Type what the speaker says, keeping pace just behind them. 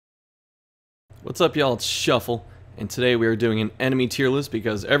What's up, y'all? It's Shuffle, and today we are doing an enemy tier list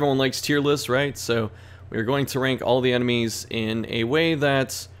because everyone likes tier lists, right? So we are going to rank all the enemies in a way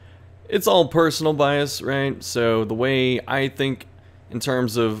that it's all personal bias, right? So the way I think in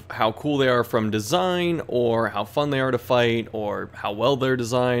terms of how cool they are from design, or how fun they are to fight, or how well they're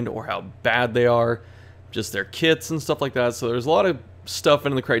designed, or how bad they are, just their kits and stuff like that. So there's a lot of stuff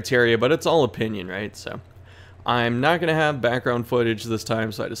in the criteria, but it's all opinion, right? So I'm not going to have background footage this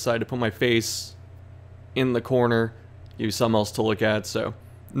time, so I decided to put my face in the corner, give you something else to look at. So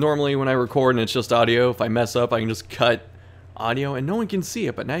normally when I record and it's just audio, if I mess up, I can just cut audio and no one can see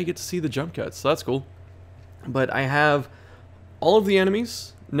it, but now you get to see the jump cuts, so that's cool. But I have all of the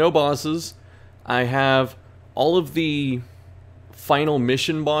enemies, no bosses. I have all of the final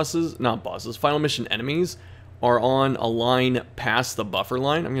mission bosses, not bosses, final mission enemies are on a line past the buffer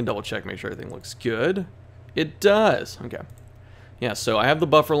line. I'm going to double check, make sure everything looks good. It does. Okay. Yeah, so I have the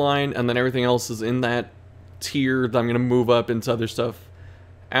buffer line, and then everything else is in that tier that I'm going to move up into other stuff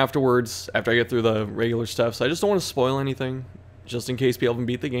afterwards, after I get through the regular stuff. So I just don't want to spoil anything, just in case people haven't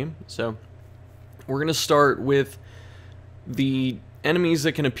beat the game. So we're going to start with the enemies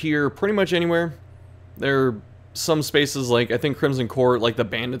that can appear pretty much anywhere. There are some spaces, like I think Crimson Court, like the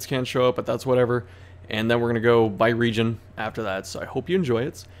bandits can't show up, but that's whatever. And then we're going to go by region after that. So I hope you enjoy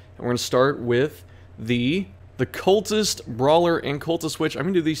it. And we're going to start with the Cultist, Brawler, and Cultist Witch. I'm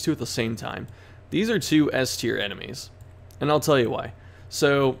going to do these two at the same time. These are two S tier enemies, and I'll tell you why.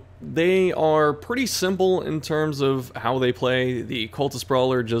 So they are pretty simple in terms of how they play. The Cultist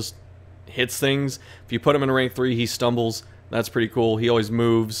Brawler just hits things. If you put him in rank 3, he stumbles. That's pretty cool. He always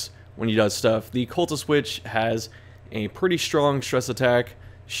moves when he does stuff. The Cultist Witch has a pretty strong stress attack.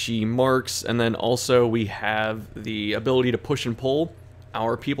 She marks, and then also we have the ability to push and pull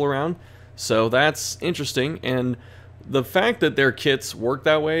our people around. So that's interesting, and the fact that their kits work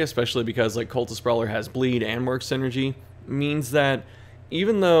that way, especially because like Cultist Brawler has bleed and mark synergy, means that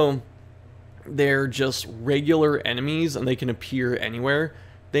even though they're just regular enemies and they can appear anywhere,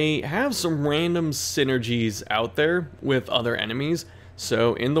 they have some random synergies out there with other enemies.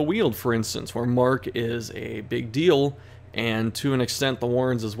 So in the Weald, for instance, where mark is a big deal, and to an extent the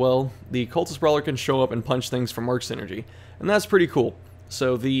Warrens as well, the Cultist Brawler can show up and punch things for mark synergy, and that's pretty cool.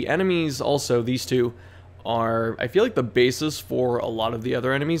 So the enemies also, these two, are, I feel like, the basis for a lot of the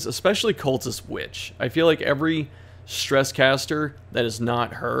other enemies, especially Cultist Witch. I feel like every stress caster that is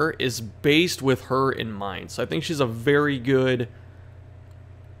not her is based with her in mind. So I think she's a very good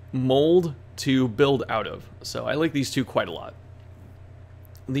mold to build out of. So I like these two quite a lot.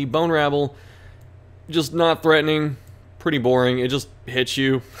 The Bone Rabble, just not threatening, pretty boring. It just hits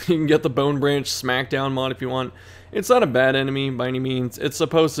you. You can get the Bone Branch Smackdown mod if you want. It's not a bad enemy by any means. It's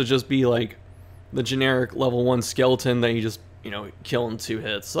supposed to just be like the generic level 1 skeleton that you just, kill in 2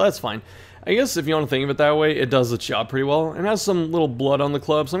 hits. So that's fine. I guess if you want to think of it that way, it does the job pretty well. It has some little blood on the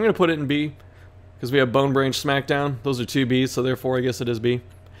club, so I'm going to put it in B, because we have Bone Branch Smackdown. Those are 2 Bs, so therefore I guess it is B.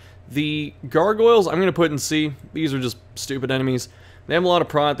 The Gargoyles, I'm going to put in C. These are just stupid enemies. They have a lot of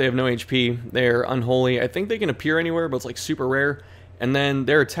prot, they have no HP, they're unholy. I think they can appear anywhere, but it's like super rare. And then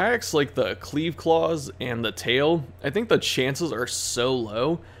their attacks, like the Cleave Claws and the Tail, I think the chances are so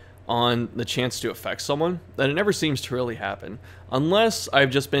low on the chance to affect someone that it never seems to really happen. Unless I've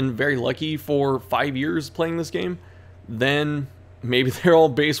just been very lucky for 5 years playing this game, then maybe they're all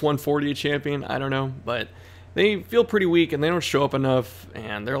base 140 a champion, I don't know. But they feel pretty weak and they don't show up enough,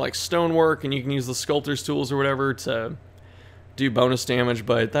 and they're like stonework, and you can use the Sculptor's tools or whatever to do bonus damage,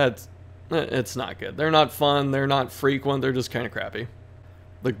 but it's not good. They're not fun, they're not frequent, they're just kind of crappy.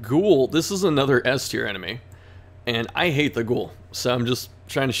 The Ghoul, this is another S tier enemy, and I hate the Ghoul, so I'm just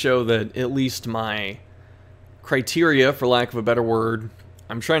trying to show that at least my criteria, for lack of a better word,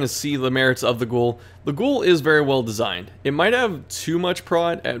 I'm trying to see the merits of the Ghoul. The Ghoul is very well designed. It might have too much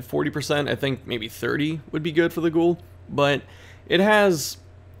prot at 40%, I think maybe 30 would be good for the Ghoul, but it has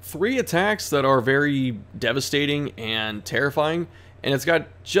 3 attacks that are very devastating and terrifying, and it's got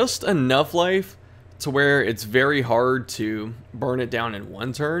just enough life to where it's very hard to burn it down in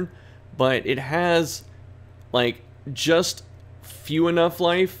 1 turn, but it has like just few enough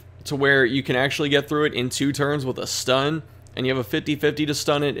life to where you can actually get through it in 2 turns with a stun, and you have a 50-50 to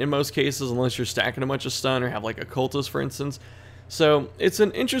stun it in most cases, unless you're stacking a bunch of stun or have like a cultist, for instance. So it's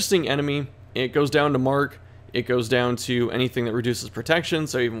an interesting enemy. It goes down to mark, it goes down to anything that reduces protection,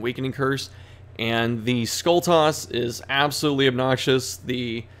 so even weakening curse. And the Skull Toss is absolutely obnoxious.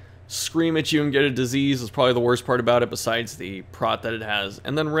 The scream at you and get a disease is probably the worst part about it, besides the prot that it has.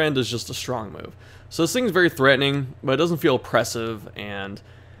 And then Rend is just a strong move. So this thing's very threatening, but it doesn't feel oppressive, and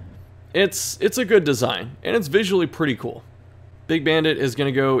it's a good design, and it's visually pretty cool. Big Bandit is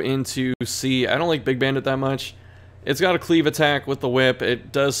going to go into C. I don't like Big Bandit that much. It's got a cleave attack with the whip.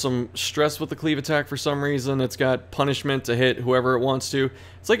 It does some stress with the cleave attack for some reason. It's got punishment to hit whoever it wants to.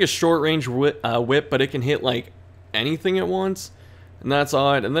 It's like a short range whip, but it can hit like anything it wants. And that's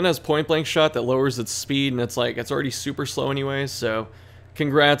odd. And then it has point blank shot that lowers its speed, and it's like, it's already super slow anyway. So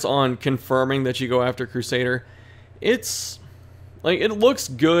congrats on confirming that you go after Crusader. It's like, it looks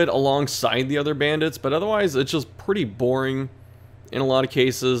good alongside the other bandits, but otherwise it's just pretty boring. In a lot of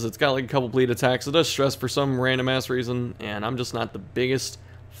cases, it's got like a couple bleed attacks. It does stress for some random ass reason, and I'm just not the biggest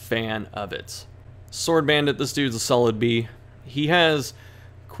fan of it. Sword Bandit, this dude's a solid B. He has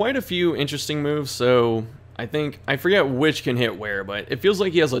quite a few interesting moves, so I forget which can hit where, but it feels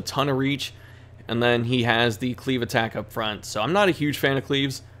like he has a ton of reach, and then he has the cleave attack up front. So I'm not a huge fan of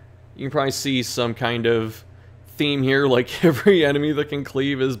cleaves. You can probably see some kind of theme here, like every enemy that can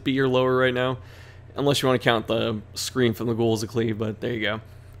cleave is B or lower right now. Unless you want to count the screen from the ghoul as a cleave, but there you go.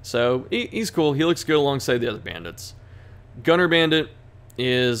 So, he's cool. He looks good alongside the other bandits. Gunner Bandit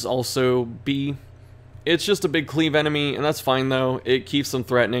is also B. It's just a big cleave enemy, and that's fine though. It keeps them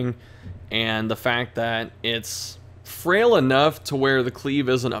threatening, and the fact that it's frail enough to where the cleave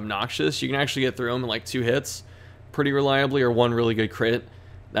isn't obnoxious. You can actually get through him in like 2 hits pretty reliably, or 1 really good crit.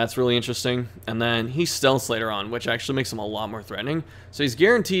 That's really interesting. And then he stealths later on, which actually makes him a lot more threatening. So he's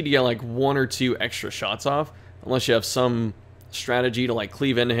guaranteed to get like 1 or 2 extra shots off, unless you have some strategy to like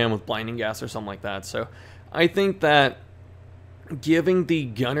cleave into him with blinding gas or something like that. So I think that giving the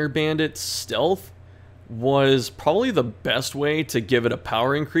Gunner Bandit stealth was probably the best way to give it a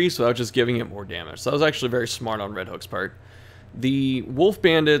power increase without just giving it more damage. So that was actually very smart on Red Hook's part. The Wolf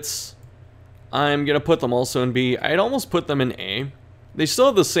Bandits, I'm going to put them also in B. I'd almost put them in A. They still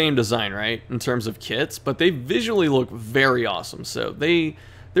have the same design, right, in terms of kits, but they visually look very awesome. So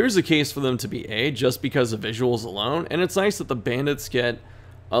there's a case for them to be A just because of visuals alone. And it's nice that the bandits get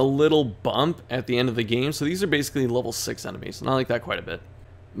a little bump at the end of the game. So these are basically level 6 enemies, and I like that quite a bit.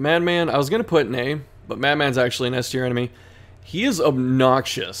 Madman, I was going to put in A, but Madman's actually an S tier enemy. He is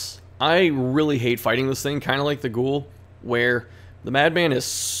obnoxious. I really hate fighting this thing, kind of like the ghoul, where the Madman is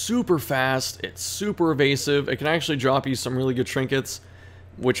super fast, it's super evasive, it can actually drop you some really good trinkets,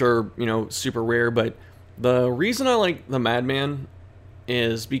 which are, you know, super rare, but the reason I like the Madman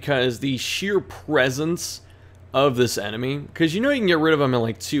is because the sheer presence of this enemy, because you know you can get rid of him in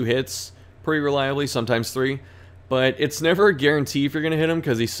like 2 hits pretty reliably, sometimes 3, but it's never a guarantee if you're going to hit him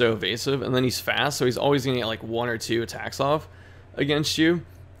because he's so evasive, and then he's fast, so he's always going to get like 1 or 2 attacks off against you,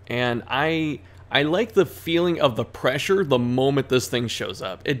 and I like the feeling of the pressure the moment this thing shows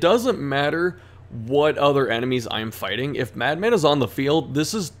up. It doesn't matter what other enemies I'm fighting. If Madman is on the field,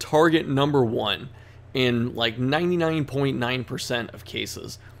 this is target number 1 in like 99.9% of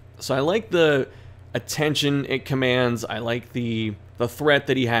cases. So I like the attention it commands. I like the threat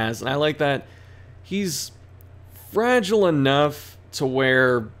that he has. And I like that he's fragile enough to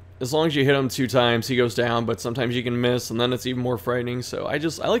where as long as you hit him 2 times, he goes down, but sometimes you can miss, and then it's even more frightening. So I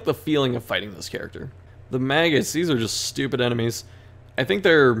like the feeling of fighting this character. The maggots, these are just stupid enemies. I think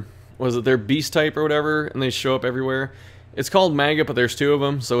they're beast type or whatever, and they show up everywhere. It's called maggot, but there's 2 of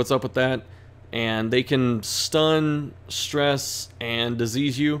them, so what's up with that? And they can stun, stress, and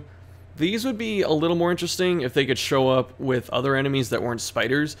disease you. These would be a little more interesting if they could show up with other enemies that weren't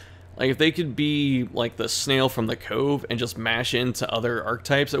spiders. Like, if they could be like the snail from the Cove and just mash into other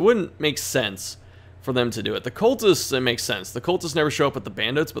archetypes, it wouldn't make sense for them to do it. The cultists, it makes sense. The cultists never show up with the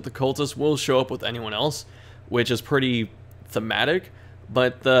bandits, but the cultists will show up with anyone else, which is pretty thematic.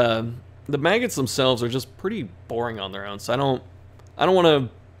 But the maggots themselves are just pretty boring on their own, so I don't want to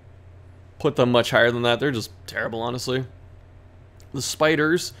put them much higher than that. They're just terrible, honestly. The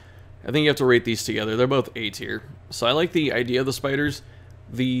spiders, I think you have to rate these together. They're both A tier. So I like the idea of the spiders.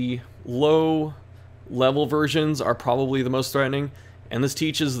 The low level versions are probably the most threatening, and this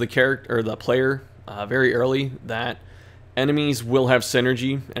teaches the character or the player very early that enemies will have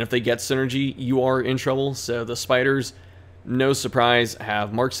synergy, and if they get synergy, you are in trouble. So the spiders, no surprise,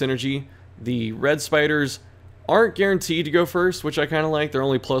 have marked synergy. The red spiders aren't guaranteed to go first, which I kind of like. They're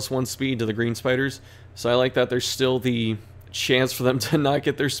only +1 speed to the green spiders, so I like that there's still the chance for them to not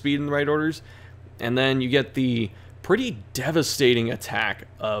get their speed in the right orders. And then you get the pretty devastating attack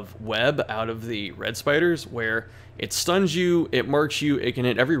of web out of the red spiders, where it stuns you, it marks you, it can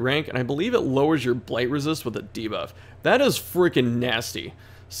hit every rank, and I believe it lowers your blight resist with a debuff. That is freaking nasty.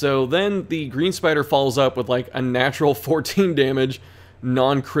 So then the green spider follows up with like a natural 14 damage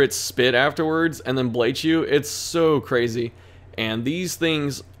non-crit spit afterwards and then blights you. It's so crazy. And these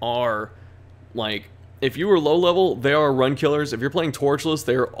things are like, if you were low level, they are run killers. If you're playing torchless,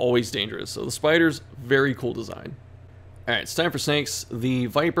 they are always dangerous. So the spiders, very cool design. Alright, it's time for snakes. The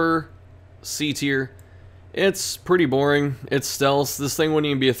Viper, C tier. It's pretty boring. It's stealth. This thing wouldn't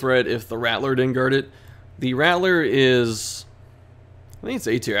even be a threat if the Rattler didn't guard it. The Rattler is... I think it's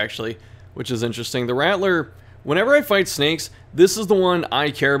A tier, actually, which is interesting. The Rattler, whenever I fight snakes, this is the one I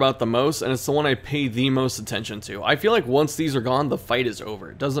care about the most, and it's the one I pay the most attention to. I feel like once these are gone, the fight is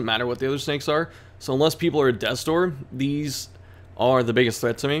over. It doesn't matter what the other snakes are. So unless people are at death's door, these are the biggest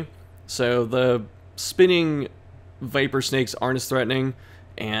threat to me. So the spinning Viper snakes aren't as threatening,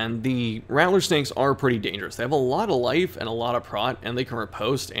 and the Rattler snakes are pretty dangerous. They have a lot of life and a lot of prot, and they can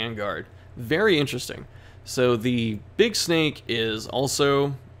riposte and guard. Very interesting. So the big snake is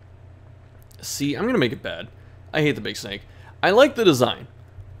also... See, I'm going to make it bad. I hate the big snake. I like the design.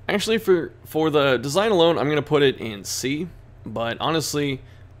 Actually, for the design alone, I'm going to put it in C. But honestly,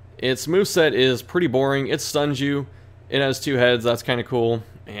 its moveset is pretty boring. It stuns you. It has 2 heads. That's kind of cool.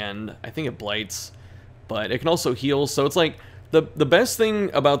 And I think it blights. But it can also heal. So it's like, the best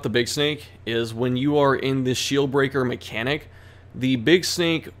thing about the big snake is when you are in this shield breaker mechanic, the big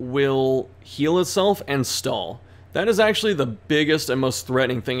snake will heal itself and stall. That is actually the biggest and most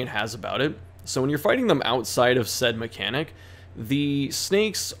threatening thing it has about it. So when you're fighting them outside of said mechanic, the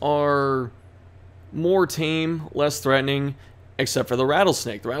snakes are more tame, less threatening, except for the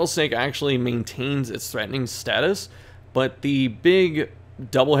rattlesnake. The rattlesnake actually maintains its threatening status, but the big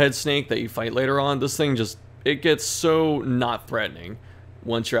double head snake that you fight later on, this thing just, it gets so not threatening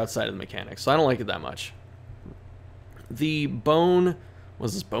once you're outside of the mechanic. So I don't like it that much. The Bone,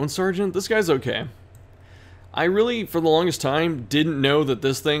 was this Bone Sergeant? This guy's okay. I really, for the longest time, didn't know that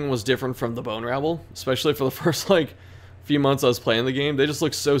this thing was different from the Bone Rabble, especially for the first, like, few months I was playing the game. They just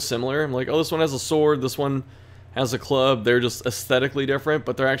look so similar. I'm like, oh, this one has a sword, this one has a club. They're just aesthetically different,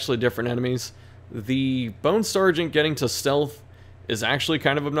 but they're actually different enemies. The Bone Sergeant getting to stealth is actually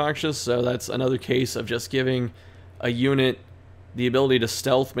kind of obnoxious, so that's another case of just giving a unit the ability to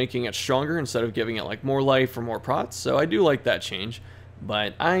stealth, making it stronger instead of giving it like more life or more prots. So I do like that change,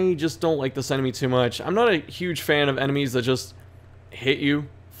 but I just don't like this enemy too much. I'm not a huge fan of enemies that just hit you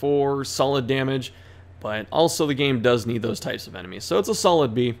for solid damage, but also the game does need those types of enemies. So it's a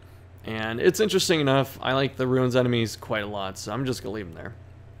solid B, and it's interesting enough. I like the Ruins enemies quite a lot, so I'm just gonna leave them there.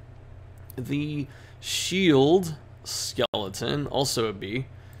 The Shield Skeleton, also a B.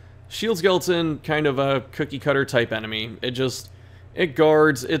 Shield Skeleton, kind of a cookie cutter type enemy. It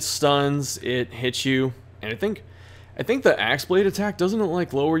guards, it stuns, it hits you, and I think the Axe Blade attack, doesn't it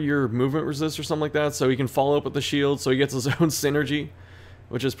like lower your movement resist or something like that, so he can follow up with the shield, so he gets his own synergy,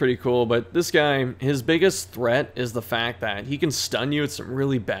 which is pretty cool. But this guy, his biggest threat is the fact that he can stun you at some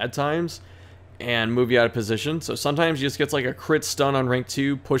really bad times and move you out of position. So sometimes he just gets like a crit stun on rank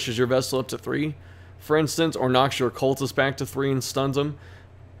 2, pushes your vessel up to 3, for instance, or knocks your cultist back to 3 and stuns him.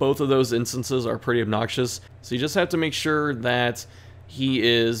 Both of those instances are pretty obnoxious, so you just have to make sure that he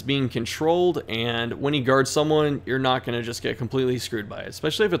is being controlled, and when he guards someone, you're not going to just get completely screwed by it,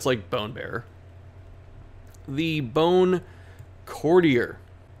 especially if it's like Bone Bearer. The Bone Courtier.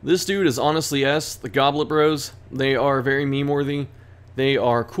 This dude is honestly S. The Goblet Bros, they are very meme-worthy. They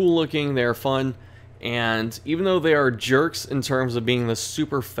are cool looking, they are fun, and even though they are jerks in terms of being the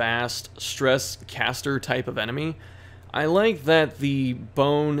super fast stress caster type of enemy, I like that the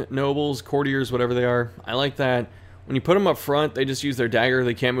Bone Nobles, Courtiers, whatever they are, I like that when you put them up front, they just use their dagger,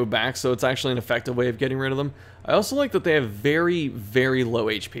 they can't move back, so it's actually an effective way of getting rid of them. I also like that they have very, very low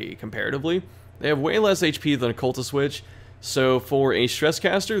HP comparatively. They have way less HP than a Cultist Witch, so for a stress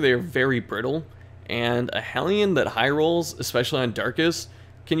caster, they are very brittle, and a Hellion that high rolls, especially on Darkest,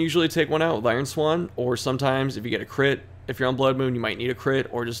 can usually take one out with Iron Swan, or sometimes if you get a crit, if you're on Blood Moon, you might need a crit,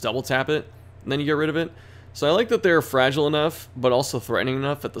 or just double tap it, and then you get rid of it. So I like that they're fragile enough, but also threatening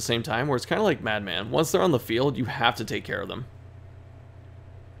enough at the same time, where it's kind of like Madman. Once they're on the field, you have to take care of them.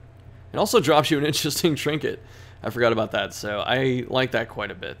 It also drops you an interesting trinket. I forgot about that, so I like that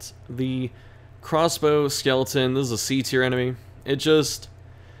quite a bit. The Crossbow Skeleton, this is a C tier enemy.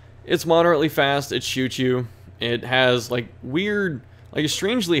 It's moderately fast, it shoots you. It has like weird, like a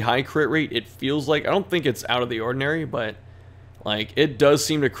strangely high crit rate, it feels like. I don't think it's out of the ordinary, but like, it does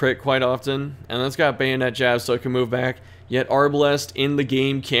seem to crit quite often, and it's got bayonet jabs so it can move back, yet Arbalest in the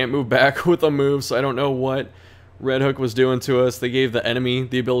game can't move back with a move, so I don't know what Red Hook was doing to us. They gave the enemy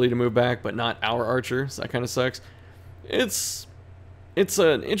the ability to move back, but not our archer, so that kind of sucks. It's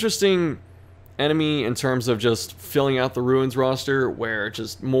an interesting enemy in terms of just filling out the Ruins roster, where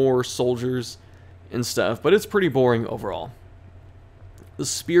just more soldiers and stuff, but it's pretty boring overall. The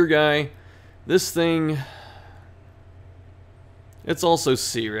Spear Guy, this thing... It's also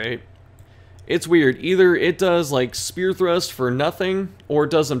C, right? It's weird. Either it does like spear thrust for nothing, or it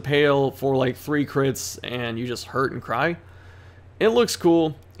does impale for like 3 crits and you just hurt and cry. It looks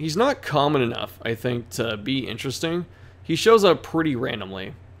cool. He's not common enough, I think, to be interesting. He shows up pretty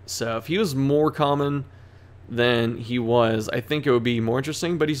randomly. So if he was more common than he was, I think it would be more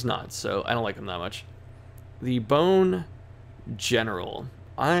interesting, but he's not, so I don't like him that much. The Bone General.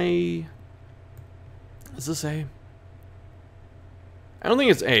 Is this A? I don't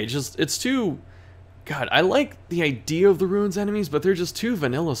think it's A. It's too... God, I like the idea of the Ruins enemies, but they're just too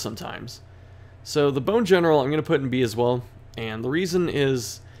vanilla sometimes. So the Bone General I'm going to put in B as well. And the reason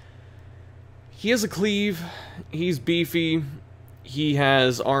is he has a cleave, he's beefy, he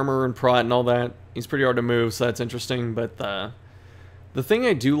has armor and prot and all that. He's pretty hard to move, so that's interesting. But the thing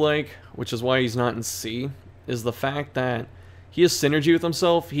I do like, which is why he's not in C, is the fact that he has synergy with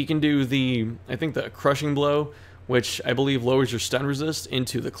himself. He can do I think the Crushing Blow, which I believe lowers your stun resist,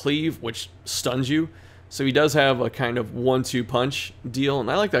 into the Cleave, which stuns you. So he does have a kind of 1-2 punch deal, and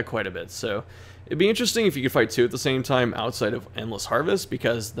I like that quite a bit. So it'd be interesting if you could fight 2 at the same time outside of Endless Harvest,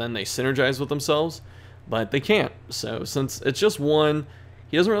 because then they synergize with themselves, but they can't. So since it's just 1,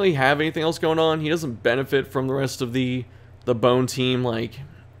 he doesn't really have anything else going on. He doesn't benefit from the rest of the Bone team. Like,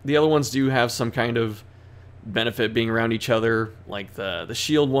 the other ones do have some kind of benefit being around each other. Like the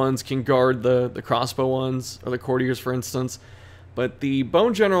shield ones can guard the crossbow ones, or the courtiers, for instance. But the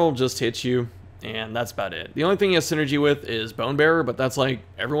Bone General just hits you, and that's about it. The only thing he has synergy with is Bone Bearer, but that's like,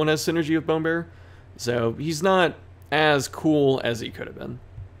 everyone has synergy with Bone Bearer. So he's not as cool as he could have been.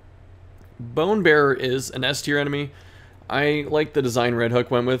 Bone Bearer is an S tier enemy. I like the design Red Hook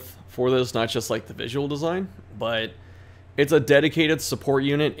went with for this, not just like the visual design, but it's a dedicated support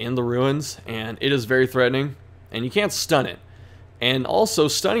unit in the Ruins, and it is very threatening, and you can't stun it. And also,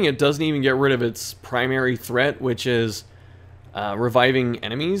 stunning it doesn't even get rid of its primary threat, which is reviving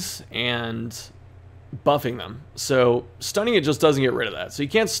enemies and buffing them. So stunning it just doesn't get rid of that. So you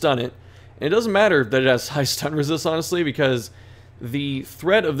can't stun it. And it doesn't matter that it has high stun resist, honestly, because the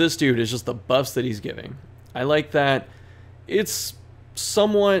threat of this dude is just the buffs that he's giving. I like that it's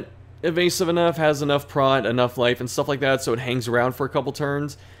somewhat evasive enough, has enough prod, enough life, and stuff like that, so it hangs around for a couple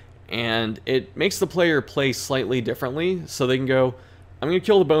turns, and it makes the player play slightly differently, so they can go, I'm going to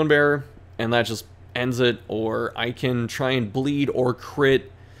kill the Bone Bearer, and that just ends it, or I can try and bleed or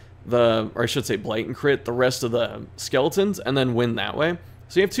crit or I should say blight and crit the rest of the skeletons, and then win that way.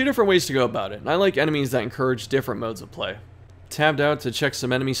 So you have 2 different ways to go about it, and I like enemies that encourage different modes of play. Tabbed out to check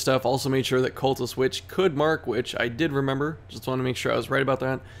some enemy stuff, also made sure that Cultist Witch could mark, which I did remember, just want to make sure I was right about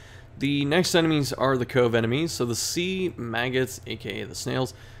that. The next enemies are the Cove Enemies, so the sea maggots, aka the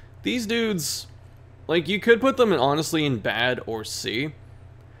snails. These dudes, like, you could put them honestly in bad or C.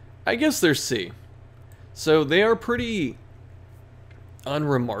 I guess they're C. So they are pretty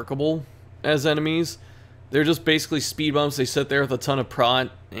unremarkable as enemies. They're just basically speed bumps. They sit there with a ton of prot,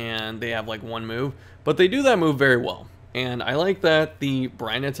 and they have like 1 move. But they do that move very well. And I like that the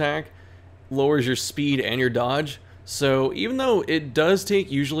Brine attack lowers your speed and your dodge. So even though it does take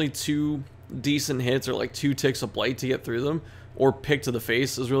usually 2 decent hits, or like 2 ticks of blight to get through them, or pick to the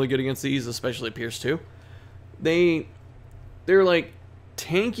face is really good against these, especially Pierce 2, they're like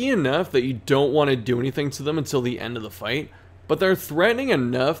tanky enough that you don't want to do anything to them until the end of the fight, but they're threatening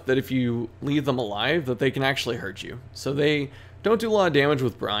enough that if you leave them alive, that they can actually hurt you. So they don't do a lot of damage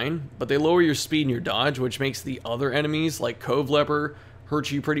with Brine, but they lower your speed and your dodge, which makes the other enemies like Cove Leper hurt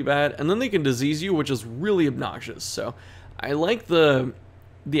you pretty bad, and then they can disease you, which is really obnoxious. So I like the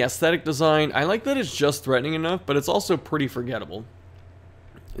aesthetic design. I like that it's just threatening enough, but it's also pretty forgettable.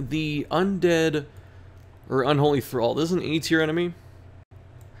 The Undead or Unholy Thrall, this is an A tier enemy.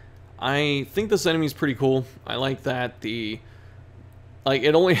 I think this enemy is pretty cool. I like that it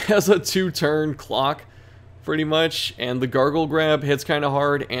only has a 2-turn clock pretty much, and the Gargle Grab hits kind of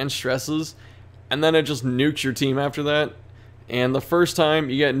hard and stresses, and then it just nukes your team after that. And the first time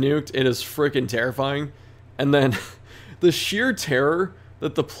you get nuked, it is freaking terrifying. And then the sheer terror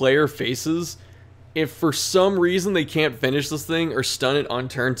that the player faces if for some reason they can't finish this thing or stun it on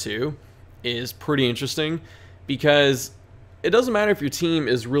turn 2 is pretty interesting, because it doesn't matter if your team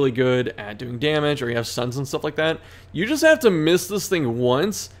is really good at doing damage or you have stuns and stuff like that. You just have to miss this thing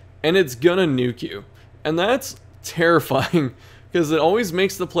once and it's gonna nuke you. And that's terrifying, because it always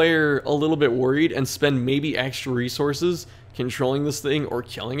makes the player a little bit worried and spend maybe extra resources controlling this thing or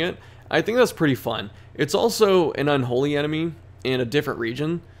killing it. I think that's pretty fun. It's also an unholy enemy in a different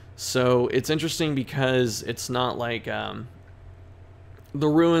region, so it's interesting because it's not like the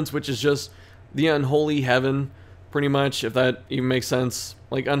Ruins, which is just the unholy heaven, pretty much, if that even makes sense.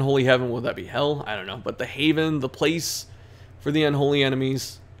 Like, unholy heaven, would that be hell? I don't know. But the haven, the place for the unholy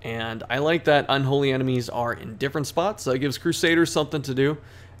enemies, And I like that unholy enemies are in different spots. That gives Crusaders something to do.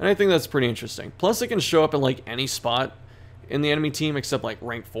 And I think that's pretty interesting. Plus, it can show up in like any spot in the enemy team except like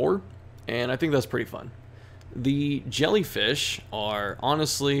rank 4. And I think that's pretty fun. The jellyfish are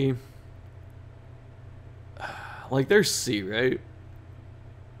honestly... like, they're C, right?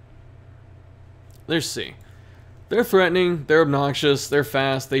 They're C. They're threatening, they're obnoxious, they're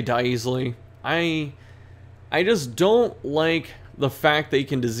fast, they die easily. I just don't like the fact they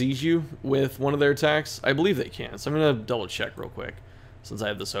can disease you with one of their attacks. I believe they can, so I'm going to double check real quick since I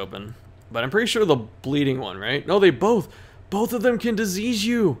have this open. But I'm pretty sure the bleeding one, right? No, they both of them can disease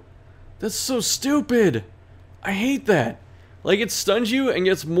you. That's so stupid. I hate that. Like, it stuns you and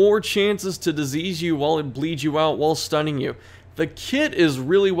gets more chances to disease you while it bleeds you out while stunning you. The kit is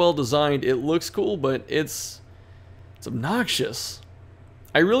really well designed. It looks cool, but it's obnoxious.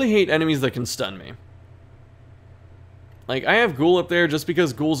 I really hate enemies that can stun me. Like, I have Ghoul up there just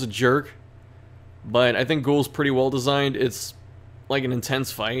because Ghoul's a jerk, but I think Ghoul's pretty well designed. It's like an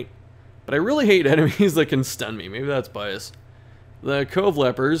intense fight, but I really hate enemies that can stun me. Maybe that's biased. The Cove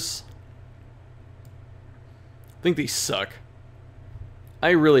Lepers, I think they suck. I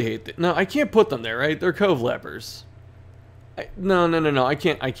really hate them. No, I can't put them there, right? They're Cove Lepers. No. I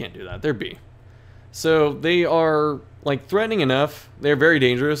can't do that. They're B. So they are like threatening enough. They're very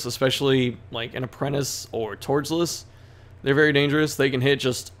dangerous, especially like an apprentice or torchless. They're very dangerous. They can hit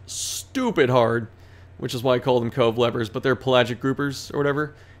just stupid hard, which is why I call them Cove Lepers, but they're pelagic groupers or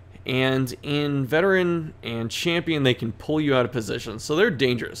whatever. And in veteran and champion, they can pull you out of position. So they're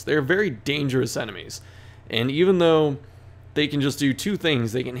dangerous. They're very dangerous enemies. And even though they can just do two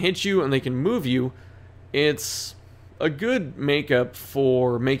things, they can hit you and they can move you, it's a good makeup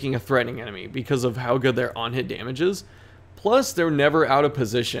for making a threatening enemy because of how good their on-hit damage is. Plus, they're never out of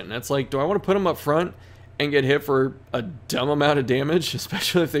position. It's like, do I want to put them up front and get hit for a dumb amount of damage,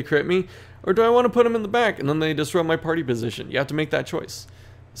 especially if they crit me? Or do I want to put them in the back and then they disrupt my party position? You have to make that choice.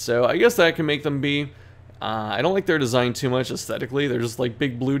 So I guess that can make them be. I don't like their design too much aesthetically. They're just like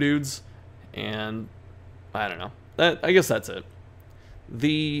big blue dudes. And I don't know. I guess that's it.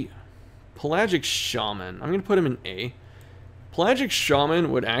 The Pelagic Shaman, I'm going to put him in A. Pelagic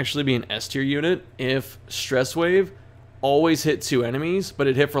Shaman would actually be an S tier unit if Stress Wave always hit 2 enemies, but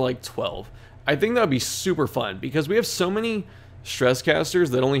it hit for like 12. I think that would be super fun because we have so many stress casters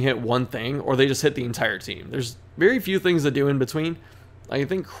that only hit one thing or they just hit the entire team. There's very few things to do in between. I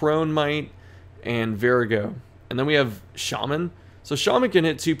think Crone might and Virigo. And then we have Shaman. So Shaman can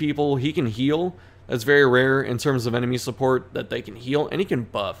hit 2 people. He can heal. That's very rare in terms of enemy support that they can heal. And he can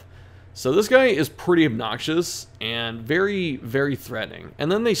buff. So this guy is pretty obnoxious and very, very threatening. And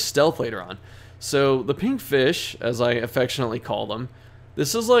then they stealth later on. So the pink fish, as I affectionately call them,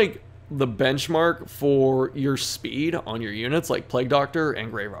 this is like the benchmark for your speed on your units like Plague Doctor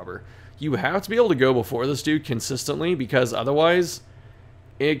and Grave Robber. You have to be able to go before this dude consistently because otherwise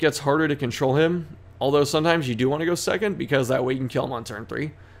it gets harder to control him. Although sometimes you do want to go second because that way you can kill him on turn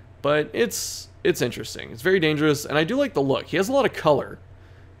 3. But it's interesting. It's very dangerous and I do like the look. He has a lot of color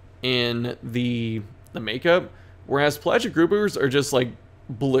in the makeup, whereas Pelagic Groupers are just like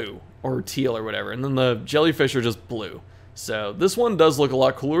blue or teal or whatever, and then the Jellyfish are just blue. So this one does look a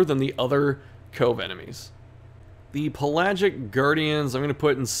lot cooler than the other Cove Enemies. The Pelagic Guardians, I'm going to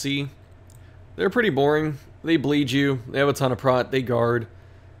put in C. They're pretty boring. They bleed you. They have a ton of prot. They guard.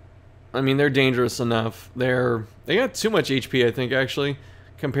 I mean, they're dangerous enough. They got too much HP, I think, actually,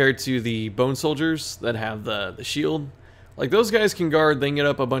 compared to the Bone Soldiers that have the shield. Like, those guys can guard, they can get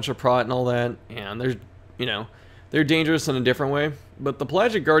up a bunch of prot and all that, and they're, you know, they're dangerous in a different way. But the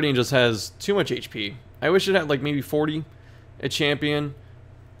Pelagic Guardian just has too much HP. I wish it had, like, maybe 40 a champion.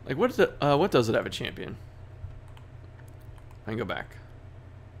 Like, what does it have a champion? I can go back.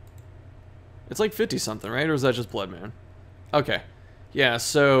 It's like 50-something, right? Or is that just Blood Man? Okay. Yeah,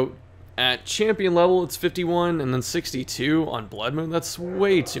 so at champion level, it's 51, and then 62 on Blood Moon. That's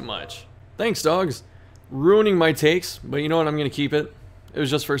way too much. Thanks, dogs. Ruining my takes, but you know what? I'm going to keep it. It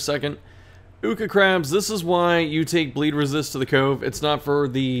was just for a second. Uka Crabs, this is why you take Bleed Resist to the Cove. It's not for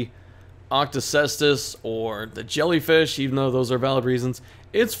the Octocestus or the Jellyfish, even though those are valid reasons.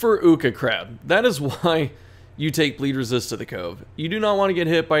 It's for Uka Crab. That is why you take Bleed Resist to the Cove. You do not want to get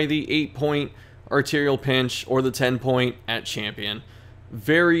hit by the 8-point Arterial Pinch or the 10-point at Champion.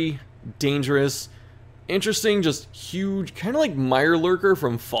 Very dangerous. Interesting, just huge, kind of like Mire Lurker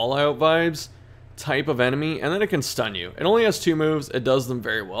from Fallout vibes type of enemy, and then it can stun you. It only has 2 moves. It does them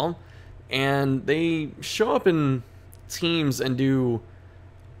very well. And they show up in teams and do,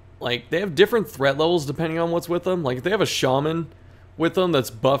 like, they have different threat levels depending on what's with them. Like, if they have a Shaman with them that's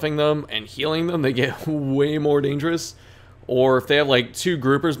buffing them and healing them, they get way more dangerous. Or if they have like two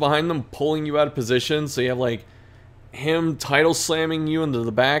groupers behind them pulling you out of position, so you have like him title slamming you into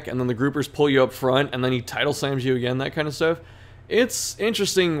the back, and then the groupers pull you up front, and then he title slams you again, that kind of stuff. It's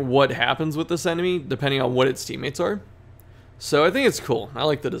interesting what happens with this enemy, depending on what its teammates are. So I think it's cool. I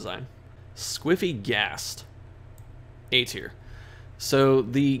like the design. Squiffy Ghast. A tier. So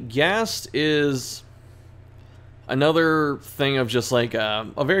the Ghast is another thing of just like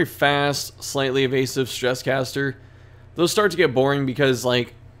a very fast, slightly evasive stress caster. Those start to get boring because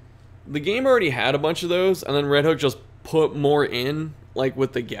like the game already had a bunch of those, and then Red Hook just put more in, like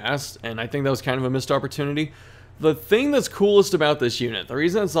with the Ghast, and I think that was kind of a missed opportunity. The thing that's coolest about this unit, the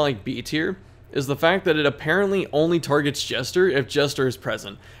reason it's not like B tier, is the fact that it apparently only targets Jester if Jester is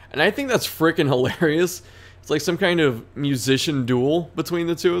present. And I think that's freaking hilarious. It's like some kind of musician duel between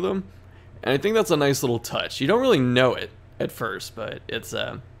the two of them. And I think that's a nice little touch. You don't really know it at first, but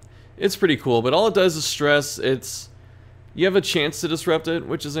it's pretty cool. But all it does is stress. You have a chance to disrupt it,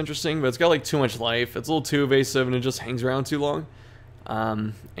 which is interesting, but it's got like too much life. It's a little too evasive, and it just hangs around too long.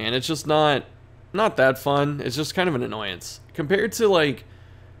 And it's just not that fun. It's just kind of an annoyance. Compared to like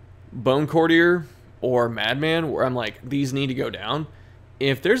Bone Courtier or Madman, where I'm like, these need to go down.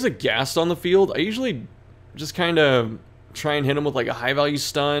 If there's a Ghast on the field, I usually just kind of try and hit them with like a high value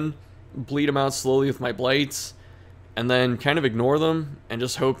stun, bleed them out slowly with my blights, and then kind of ignore them and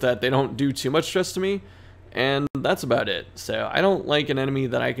just hope that they don't do too much stress to me. And that's about it. So I don't like an enemy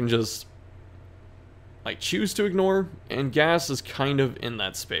that I can just like choose to ignore, and Ghast is kind of in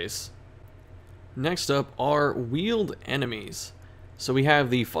that space. Next up are Weald Enemies. So we have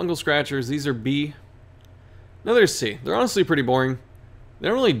the Fungal Scratchers. These are B. No, they're C. They're honestly pretty boring. They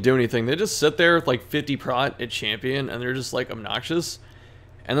don't really do anything. They just sit there with like 50 prot at champion, and they're just like obnoxious.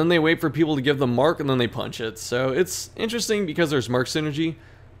 And then they wait for people to give them mark, and then they punch it. So it's interesting because there's mark synergy,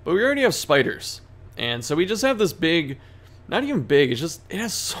 but we already have spiders. And so we just have this big, not even big, it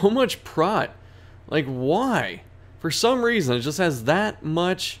has so much prot. Like, why? For some reason, it just has that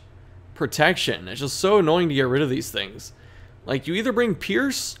much protection. It's just so annoying to get rid of these things. Like, you either bring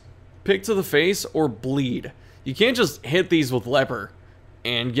Pierce, Pick to the Face, or Bleed. You can't just hit these with Leper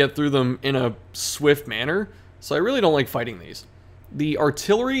and get through them in a swift manner. So I really don't like fighting these. The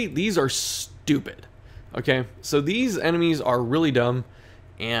Artillery, these are stupid. Okay, so these enemies are really dumb,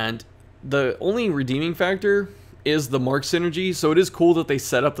 and the only redeeming factor is the mark synergy. So it is cool that they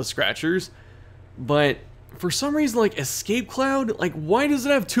set up the Scratchers, but for some reason, like Escape Cloud, like why does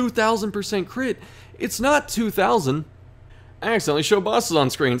it have 2000% crit? It's not 2000. I accidentally show bosses on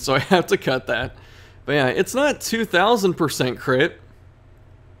screen, so I have to cut that. But yeah, it's not 2000% crit.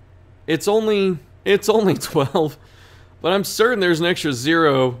 It's only 12. But I'm certain there's an extra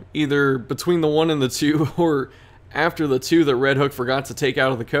 0 either between the 1 and the 2 or after the 2 that Red Hook forgot to take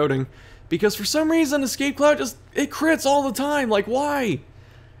out of the coding. Because for some reason, Escape Cloud it crits all the time. Like, why?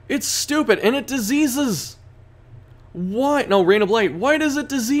 It's stupid, and it diseases. Why? No, Rain of Light. Why does it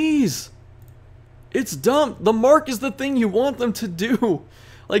disease? It's dumb. The mark is the thing you want them to do.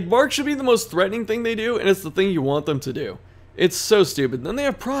 Like, mark should be the most threatening thing they do, and it's the thing you want them to do. It's so stupid. Then they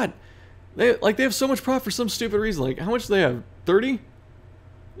have prod. They have so much prod for some stupid reason. Like, how much do they have? 30?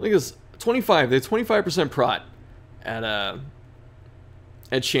 Like, it's 25. They have 25% prod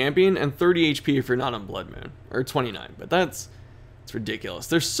at champion, and 30 HP if you're not on Blood Moon, or 29. But it's ridiculous.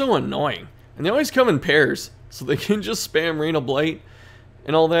 They're so annoying, and they always come in pairs, so they can just spam Rain of Blight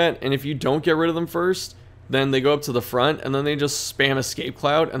and all that. And if you don't get rid of them first, then they go up to the front, and then they just spam Escape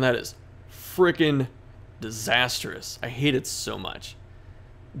Cloud, and that is freaking disastrous. I hate it so much.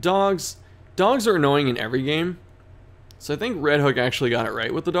 Dogs are annoying in every game, so I think Red Hook actually got it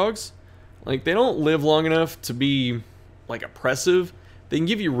right with the dogs. Like, they don't live long enough to be like oppressive. They can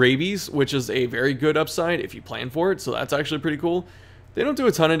give you rabies, which is a very good upside if you plan for it, so that's actually pretty cool. They don't do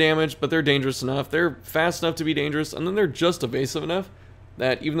a ton of damage, but they're dangerous enough. They're fast enough to be dangerous, and then they're just evasive enough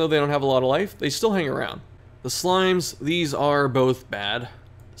that even though they don't have a lot of life, they still hang around. The slimes, these are both bad.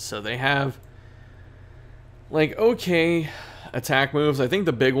 So they have like okay attack moves. I think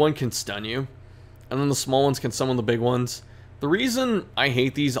the big one can stun you, and then the small ones can summon the big ones. The reason I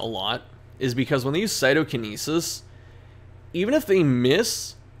hate these a lot is because when they use Cytokinesis, even if they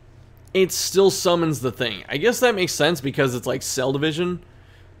miss, it still summons the thing. I guess that makes sense because it's like cell division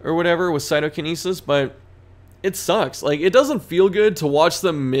or whatever with Cytokinesis, but it sucks. Like, it doesn't feel good to watch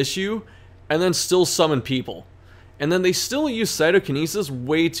them miss you and then still summon people. And then they still use Cytokinesis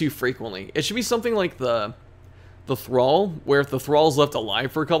way too frequently. It should be something like the Thrall, where if the Thrall's left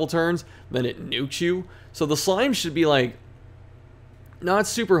alive for a couple turns, then it nukes you. So the slime should be like not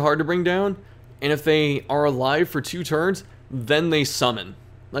super hard to bring down, and if they are alive for 2 turns, then they summon.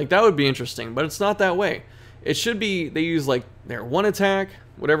 Like, that would be interesting, but it's not that way. It should be, they use like their one attack,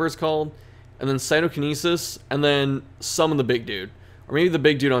 whatever it's called, and then cytokinesis, and then summon the big dude. Or maybe the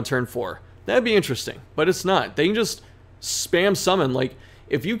big dude on turn 4. That'd be interesting, but it's not. They can just spam summon. Like,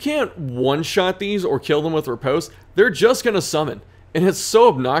 if you can't one-shot these or kill them with riposte, they're just going to summon. And it's so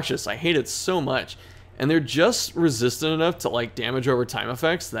obnoxious. I hate it so much. And they're just resistant enough to, like, damage over time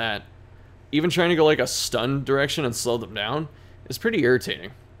effects that even trying to go, like, a stun direction and slow them down is pretty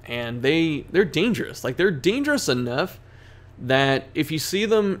irritating. And they're dangerous. Like, they're dangerous enough that if you see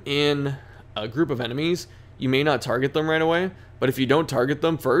them in a group of enemies, you may not target them right away. But if you don't target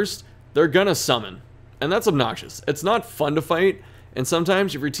them first, they're gonna summon. And that's obnoxious. It's not fun to fight. And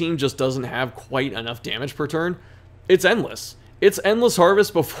sometimes if your team just doesn't have quite enough damage per turn, it's endless. It's Endless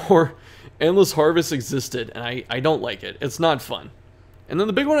Harvest before Endless Harvest existed. And I don't like it. It's not fun. And then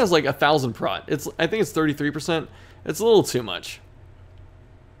the big one has like 1,000 prot. I think it's 33%. It's a little too much.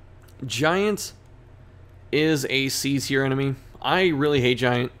 Giant is a C tier enemy. I really hate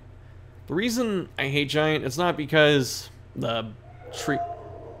Giant. The reason I hate Giant, it's not because the tree...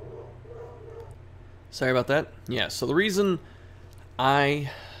 Sorry about that. Yeah, so the reason I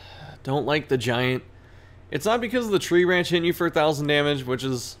don't like the Giant, it's not because of the tree branch hitting you for 1,000 damage, which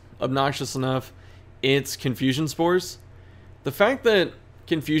is obnoxious enough. It's Confusion Spores. The fact that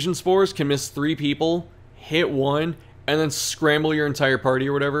Confusion Spores can miss 3 people, hit 1, and then scramble your entire party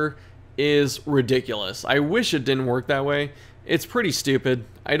or whatever is ridiculous. I wish it didn't work that way. It's pretty stupid.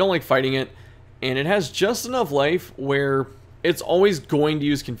 I don't like fighting it. And it has just enough life where it's always going to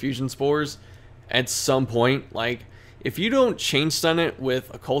use Confusion Spores at some point. Like, if you don't chain stun it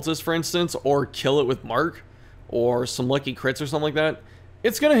with Occultist, for instance, or kill it with Mark, or some lucky crits or something like that,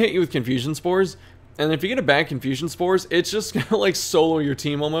 it's going to hit you with Confusion Spores. And if you get a bad Confusion Spores, it's just going to, like, solo your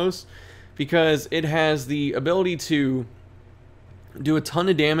team almost. Because it has the ability to do a ton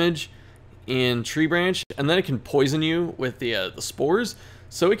of damage in Tree Branch, and then it can poison you with the spores.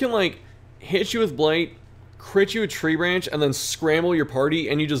 So it can, like, hit you with Blight, crit you with Tree Branch, and then scramble your party,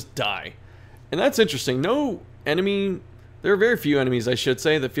 and you just die. And that's interesting. No enemy... There are very few enemies, I should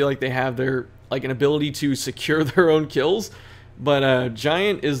say, that feel like they have their, like, an ability to secure their own kills. But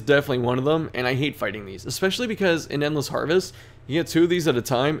Giant is definitely one of them, and I hate fighting these. Especially because in Endless Harvest, you get 2 of these at a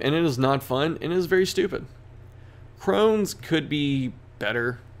time, and it is not fun, and it is very stupid. Crones could be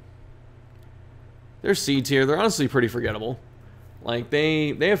better. They're C tier. They're honestly pretty forgettable. Like,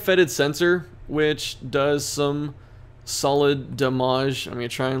 they have Fetid Sensor, which does some solid damage. I'm going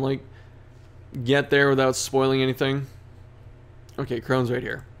to try and, like, get there without spoiling anything. Okay, Crone's right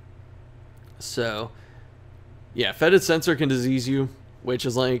here. So, yeah, Fetid Sensor can disease you, which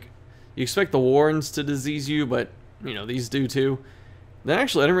is like, you expect the Warrens to disease you, but, you know, these do too. Then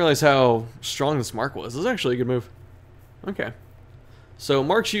actually, I didn't realize how strong this mark was. This is actually a good move. Okay. So,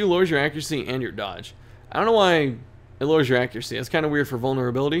 marks you, lowers your accuracy and your dodge. I don't know why it lowers your accuracy. It's kind of weird for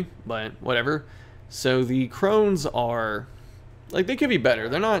vulnerability, but whatever. So, the Crones are, like, they could be better.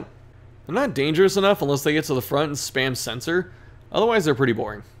 They're not dangerous enough unless they get to the front and spam Sensor. Otherwise, they're pretty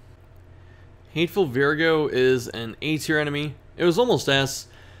boring. Hateful Virgo is an A tier enemy. It was almost S,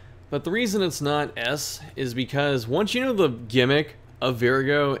 but the reason it's not S is because once you know the gimmick of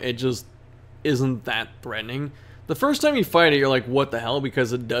Virgo, it just isn't that threatening. The first time you fight it, you're like, what the hell,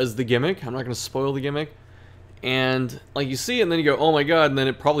 because it does the gimmick. I'm not going to spoil the gimmick. And, like, you see it, and then you go, oh my god, and then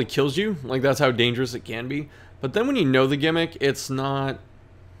it probably kills you. Like, that's how dangerous it can be. But then when you know the gimmick, it's not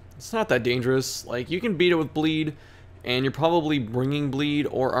that dangerous. Like, you can beat it with bleed, and you're probably bringing bleed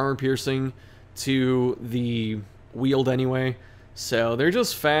or armor piercing to the Weald anyway. So they're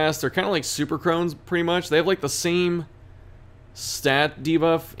just fast. They're kind of like Super Crones, pretty much. They have, like, the same stat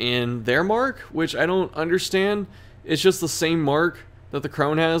debuff in their mark, which I don't understand. It's just the same mark that the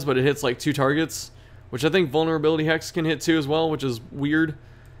Crone has, but it hits, like, 2 targets, which I think Vulnerability Hex can hit 2 as well, which is weird.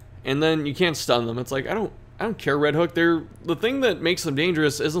 And then you can't stun them. It's like, I don't care, Red Hook. The thing that makes them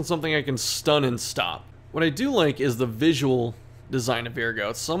dangerous isn't something I can stun and stop. What I do like is the visual design of Virgo.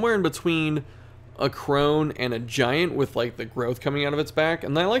 It's somewhere in between a Crone and a Giant with, like, the growth coming out of its back.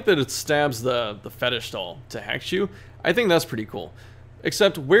 And I like that it stabs the Fetish Doll to hex you. I think that's pretty cool.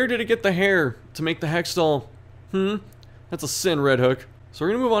 Except, where did it get the hair to make the Hex Doll? That's a sin, Red Hook. So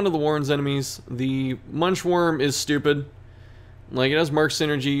we're going to move on to the Warren's enemies. The Munchworm is stupid. Like, it has Mark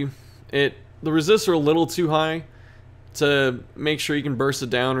Synergy. The resists are a little too high to make sure you can burst it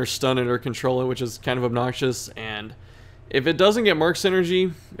down or stun it or control it, which is kind of obnoxious. And if it doesn't get Mark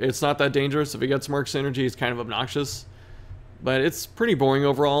Synergy, it's not that dangerous. If it gets Mark Synergy, it's kind of obnoxious. But it's pretty boring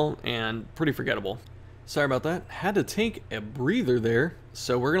overall and pretty forgettable. Sorry about that. Had to take a breather there.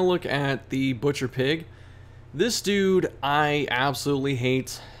 So we're going to look at the Butcher Pig. This dude I absolutely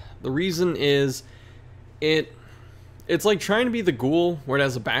hate. The reason is it's like trying to be the ghoul, where it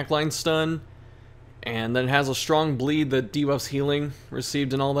has a backline stun, and then it has a strong bleed that debuffs healing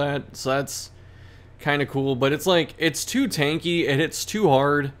received and all that. So that's kind of cool, but it's like, it's too tanky, it hits too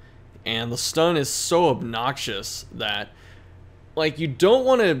hard, and the stun is so obnoxious that, like, you don't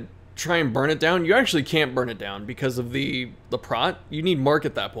want to try and burn it down. You actually can't burn it down because of the prot. You need mark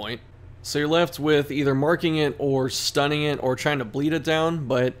at that point. So you're left with either marking it or stunning it or trying to bleed it down.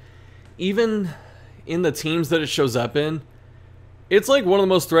 But even in the teams that it shows up in, it's like one of the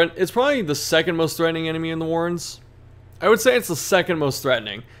most it's probably the second most threatening enemy in the Warrens. I would say it's the second most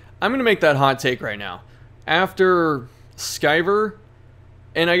threatening. I'm going to make that hot take right now. After Skyver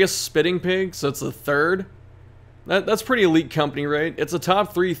and I guess Spitting Pig, so it's the third. That's pretty elite company, right? It's a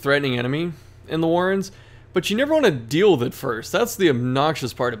top 3 threatening enemy in the Warrens, but you never want to deal with it first. That's the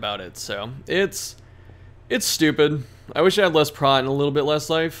obnoxious part about it. So it's stupid. I wish I had less prot and a little bit less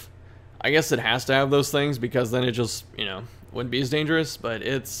life. I guess it has to have those things because then it just, you know, wouldn't be as dangerous, but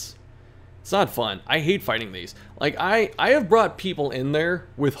it's not fun. I hate fighting these. Like, I have brought people in there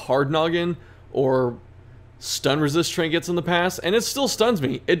with hard noggin or stun resist trinkets in the past, and it still stuns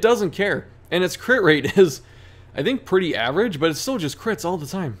me. It doesn't care. And its crit rate is, I think, pretty average, but it still just crits all the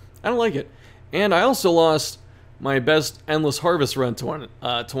time. I don't like it. And I also lost my best Endless Harvest run to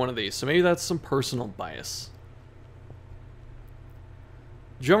one of these, so maybe that's some personal bias.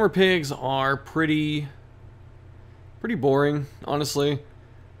 Drummer pigs are pretty boring, honestly.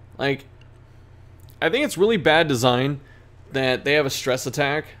 Like, I think it's really bad design that they have a stress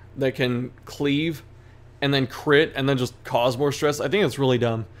attack that can cleave and then crit and then just cause more stress. I think it's really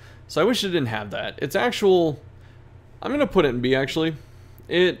dumb. So I wish it didn't have that. It's actual... I'm going to put it in B, actually.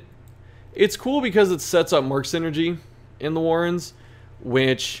 It's cool because it sets up mark synergy in the Warrens,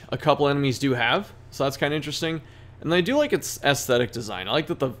 which a couple enemies do have. So that's kind of interesting. And I do like its aesthetic design. I like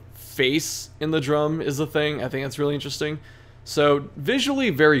that the face in the drum is a thing. I think that's really interesting. So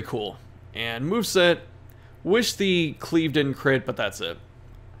visually, very cool. And moveset, wish the cleave didn't crit, but that's it.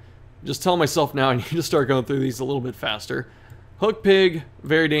 Just tell myself now I need to start going through these a little bit faster. Hook Pig,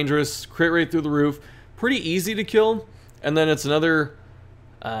 very dangerous. Crit rate through the roof. Pretty easy to kill. And then it's another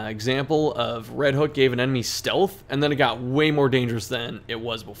example of Red Hook gave an enemy stealth, and then it got way more dangerous than it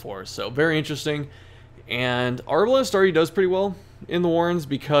was before. So very interesting. And Arbalest already does pretty well in the Warrens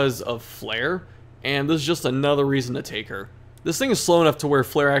because of Flare, and this is just another reason to take her. This thing is slow enough to where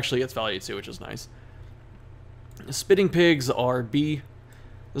Flare actually gets value too, which is nice. Spitting Pigs are B.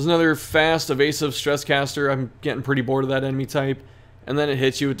 There's another fast, evasive stress caster. I'm getting pretty bored of that enemy type. And then it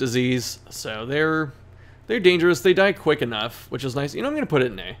hits you with disease. So they're dangerous. They die quick enough, which is nice. You know, I'm going to put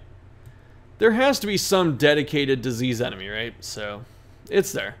it in A. There has to be some dedicated disease enemy, right? So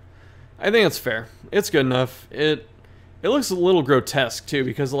it's there. I think it's fair. It's good enough. It looks a little grotesque too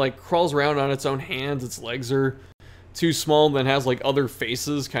because it like crawls around on its own hands. Its legs are too small, then has like other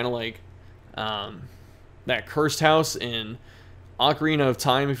faces, kind of like that cursed house in Ocarina of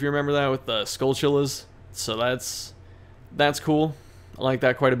Time, if you remember that, with the Skullchillas. So that's cool. I like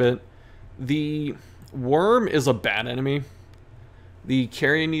that quite a bit. The worm is a bad enemy. The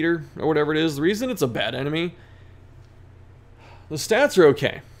carrion eater, or whatever it is, the reason it's a bad enemy, the stats are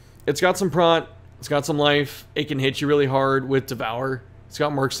okay. It's got some prot, it's got some life, it can hit you really hard with Devour, it's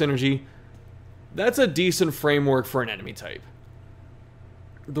got mark synergy. That's a decent framework for an enemy type.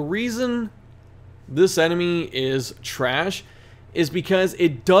 The reason this enemy is trash is because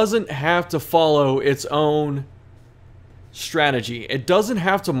it doesn't have to follow its own strategy. It doesn't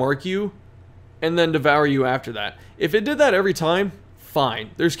have to mark you and then devour you after that. If it did that every time,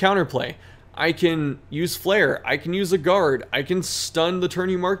 fine. There's counterplay. I can use Flare. I can use a guard. I can stun the turn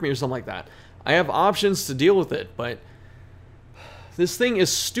you mark me or something like that. I have options to deal with it, but this thing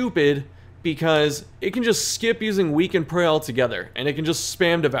is stupid because it can just skip using Weak and Prey altogether, and it can just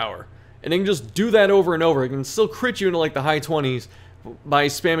spam Devour. And it can just do that over and over. It can still crit you into like the high 20s by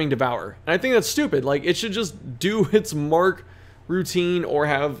spamming Devour. And I think that's stupid. Like, it should just do its mark routine or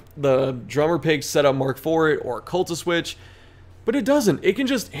have the Drummer Pig set up mark for it or Cultist Switch. But it doesn't. It can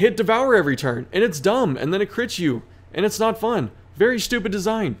just hit Devour every turn, and it's dumb, and then it crits you, and it's not fun. Very stupid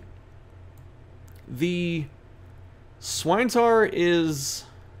design. The Swintar is...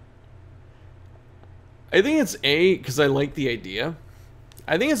 I think it's A because I like the idea.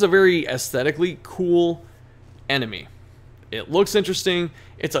 I think it's a very aesthetically cool enemy. It looks interesting.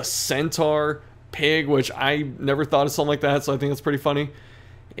 It's a centaur pig, which I never thought of something like that, so I think it's pretty funny.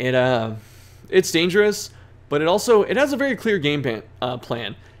 It's dangerous, but it has a very clear game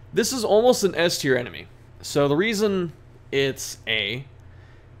plan. This is almost an S tier enemy. So the reason it's A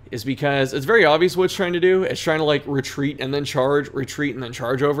is because it's very obvious what it's trying to do. It's trying to like retreat and then charge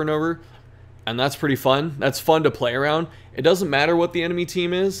over and over. and that's pretty fun. That's fun to play around. It doesn't matter what the enemy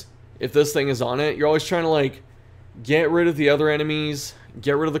team is. If this thing is on it, you're always trying to like get rid of the other enemies,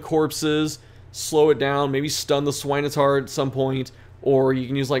 get rid of the corpses, slow it down, maybe stun the Swinetard at some point, or you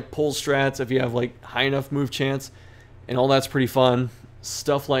can use like pull strats if you have like high enough move chance, and all that's pretty fun.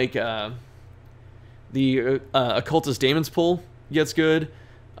 Stuff like the Occultist Daemon's Pull gets good.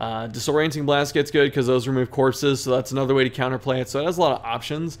 Disorienting Blast gets good because those remove corpses, so that's another way to counterplay it. So it has a lot of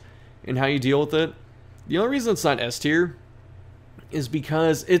options in how you deal with it. The only reason it's not S tier is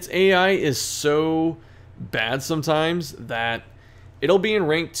because its AI is so bad sometimes that it'll be in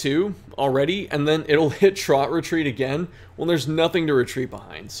rank 2 already, and then it'll hit Trot Retreat again when there's nothing to retreat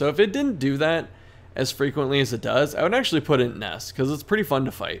behind. So if it didn't do that as frequently as it does, I would actually put it in S, because it's pretty fun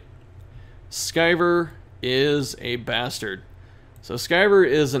to fight. Skyver is a bastard. So Skyver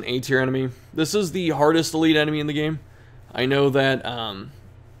is an A tier enemy. This is the hardest elite enemy in the game. I know that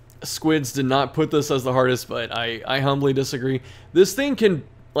Squids did not put this as the hardest, but I humbly disagree. This thing can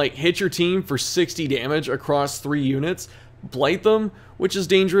like hit your team for 60 damage across 3 units, blight them, which is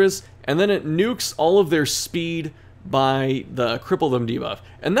dangerous, and then it nukes all of their speed by the cripple them debuff.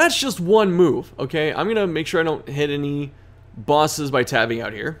 And that's just one move, okay? I'm gonna make sure I don't hit any bosses by tabbing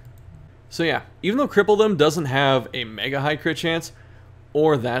out here. So yeah, even though cripple them doesn't have a mega high crit chance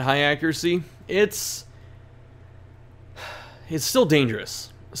or that high accuracy, it's still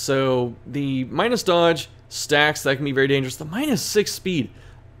dangerous. So the minus dodge stacks, that can be very dangerous. The minus 6 speed,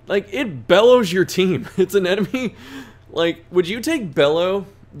 like, it bellows your team. It's an enemy. Like, would you take Bellow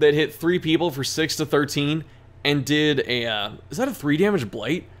that hit 3 people for 6 to 13 and did a, is that a 3 damage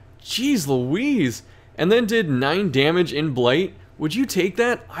blight? Jeez Louise. And then did 9 damage in blight? Would you take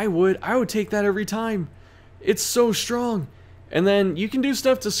that? I would take that every time. It's so strong. And then you can do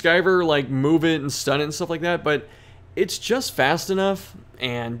stuff to Skyver, like move it and stun it and stuff like that, but it's just fast enough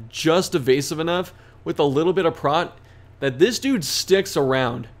and just evasive enough with a little bit of prot that this dude sticks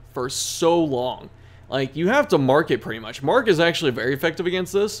around for so long. Like, you have to mark it pretty much. Mark is actually very effective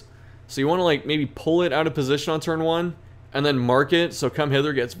against this. So you want to like maybe pull it out of position on turn 1 and then mark it so Come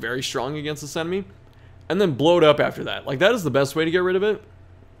Hither gets very strong against this enemy. And then blow it up after that. Like, that is the best way to get rid of it.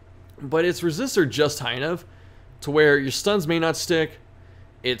 But its resists are just high enough to where your stuns may not stick.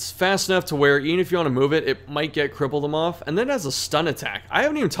 It's fast enough to where even if you want to move it, it might get cripple them off. And then it has a stun attack. I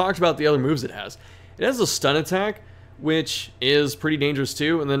haven't even talked about the other moves it has. It has a stun attack, which is pretty dangerous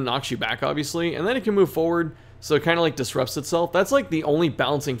too, and then knocks you back, obviously. And then it can move forward, so it kind of like disrupts itself. That's like the only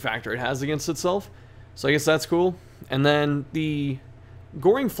balancing factor it has against itself. So I guess that's cool. And then the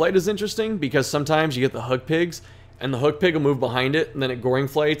Goring Flight is interesting because sometimes you get the Hook Pigs, and the Hook Pig will move behind it, and then it Goring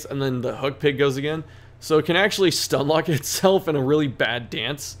Flights, and then the Hook Pig goes again. So it can actually stun lock itself in a really bad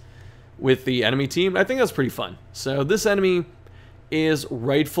dance with the enemy team. I think that's pretty fun. So this enemy is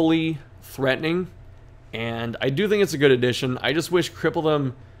rightfully threatening, and I do think it's a good addition. I just wish Cripple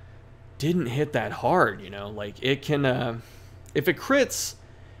Them didn't hit that hard, you know? Like, it can, if it crits,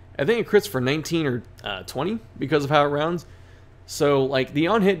 I think it crits for 19 or 20 because of how it rounds. So, like, the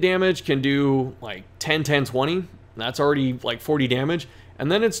on-hit damage can do, like, 10, 10, 20. That's already, like, 40 damage. And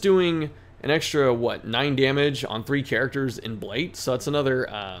then it's doing an extra, what, 9 damage on 3 characters in Blight. So that's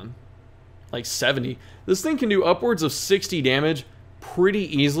another, like, 70. This thing can do upwards of 60 damage pretty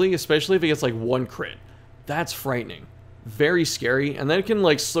easily, especially if it gets, like, 1 crit. That's frightening. Very scary. And then it can,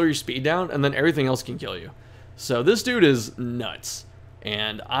 like, slow your speed down, and then everything else can kill you. So this dude is nuts.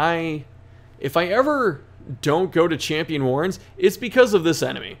 And if I ever don't go to Champion Warrens, it's because of this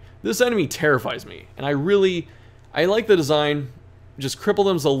enemy. This enemy terrifies me. And I like the design. Just Cripple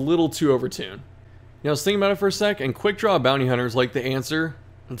Them's a little too overtuned. You know, I was thinking about it for a sec, and Quick Draw Bounty Hunter is like the answer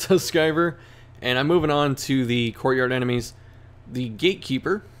to Skyver. And I'm moving on to the Courtyard Enemies. The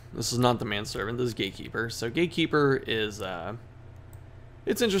Gatekeeper. This is not the Manservant, this is Gatekeeper. So Gatekeeper is,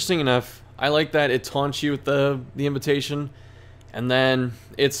 it's interesting enough. I like that it taunts you with the invitation. And then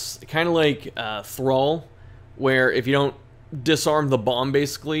it's kind of like Thrall, where if you don't disarm the bomb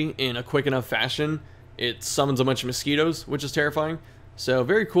basically in a quick enough fashion, it summons a bunch of mosquitoes, which is terrifying. So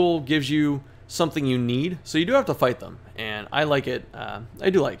very cool, gives you something you need. So you do have to fight them, and I like it. I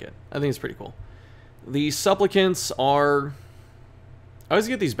do like it. I think it's pretty cool. The Supplicants are... I always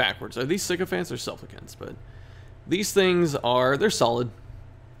get these backwards. Are these Sycophants or Supplicants? But these things are... They're solid.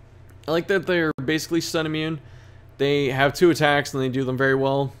 I like that they're basically stun immune. They have 2 attacks, and they do them very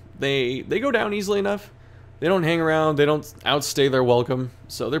well. They go down easily enough. They don't hang around. They don't outstay their welcome.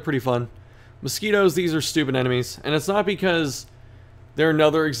 So they're pretty fun. Mosquitoes, these are stupid enemies. And it's not because they're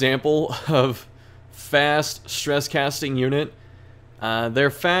another example of fast stress casting unit. They're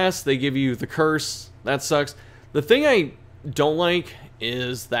fast. They give you the curse. That sucks. The thing I don't like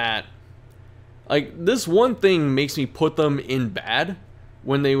is that Like, this one thing makes me put them in bad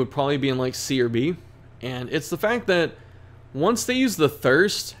when they would probably be in, like, C or B. And it's the fact that once they use the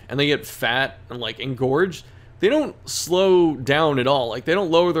thirst and they get fat and, like, engorged, they don't slow down at all. Like, they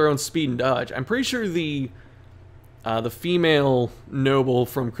don't lower their own speed and dodge. I'm pretty sure the female noble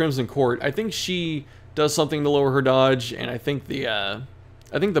from Crimson Court, I think she does something to lower her dodge, and I think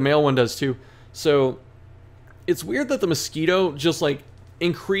the male one does too. So it's weird that the mosquito just like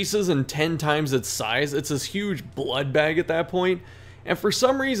increases in 10 times its size. It's this huge blood bag at that point, and for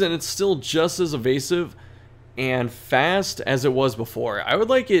some reason it's still just as evasive and fast as it was before. I would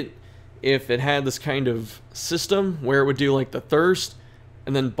like it if it had this kind of system where it would do like the thirst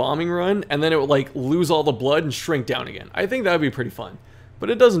and then bombing run, and then it would like lose all the blood and shrink down again. I think that would be pretty fun. But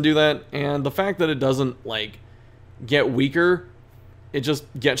it doesn't do that, and the fact that it doesn't like get weaker, it just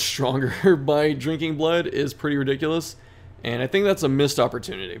gets stronger by drinking blood is pretty ridiculous, and I think that's a missed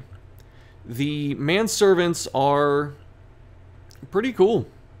opportunity. The manservants are pretty cool.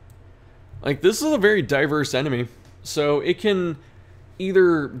 Like, this is a very diverse enemy, so it can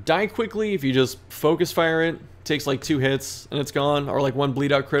either die quickly if you just focus fire it, takes like 2 hits and it's gone, or like 1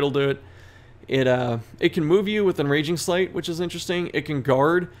 bleed out crit will do it. It can move you with Enraging Slight, which is interesting. It can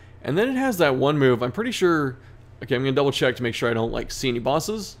guard, and then it has that one move. I'm pretty sure. Okay, I'm gonna double check to make sure I don't like see any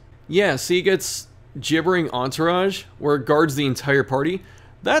bosses. Yeah, see, it gets Gibbering Entourage, where it guards the entire party.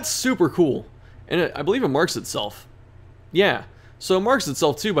 That's super cool, and I believe it marks itself. Yeah, so it marks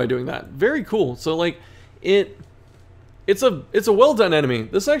itself too by doing that. Very cool. So like, it's a well done enemy.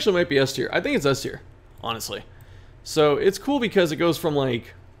 This actually might be S tier. I think it's S tier, honestly. So it's cool because it goes from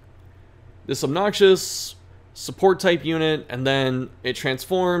like this obnoxious support type unit, and then it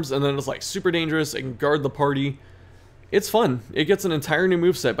transforms, and then it's like super dangerous. It can guard the party. It's fun. It gets an entire new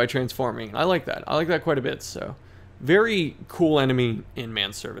moveset by transforming. I like that. I like that quite a bit. So very cool enemy in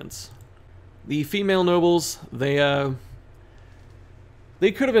Manservants. The female nobles, they could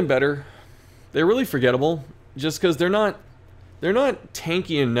have been better. They're really forgettable just because they're not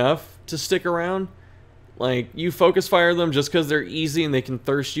tanky enough to stick around. Like, you focus fire them just because they're easy and they can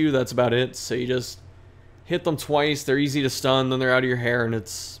thirst you. That's about it. So you just hit them twice. They're easy to stun. Then they're out of your hair, and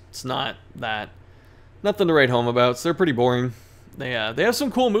it's not that. Nothing to write home about. So they're pretty boring. They have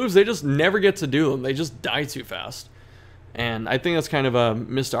some cool moves. They just never get to do them. They just die too fast. And I think that's kind of a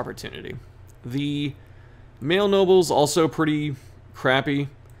missed opportunity. The male nobles also pretty crappy.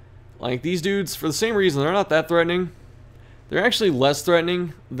 Like, these dudes, for the same reason, they're not that threatening. They're actually less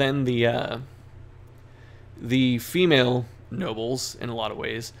threatening than the female nobles in a lot of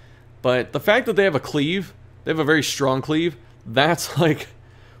ways. But the fact that they have a cleave, they have a very strong cleave, that's like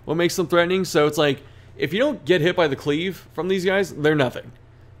what makes them threatening. So it's like, if you don't get hit by the cleave from these guys, they're nothing.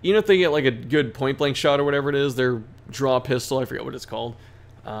 Even if they get like a good point blank shot or whatever it is, their draw pistol, I forget what it's called,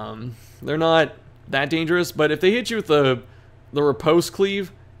 they're not that dangerous. But if they hit you with the riposte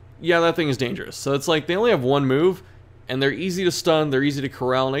cleave, yeah, that thing is dangerous. So it's like they only have one move, and they're easy to stun, they're easy to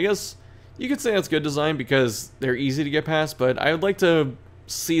corral, and I guess you could say that's good design because they're easy to get past, but I would like to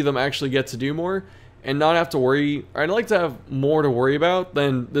see them actually get to do more and not have to worry. I'd like to have more to worry about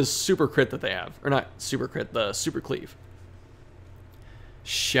than this super crit that they have. Or not super crit, the super cleave.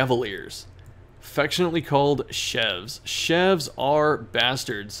 Chevaliers. Affectionately called Chevs. Chevs are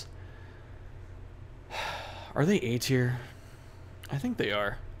bastards. Are they A tier? I think they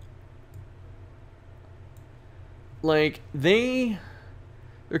are. Like, they're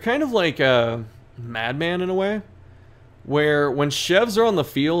kind of like a madman in a way, where when Chevs are on the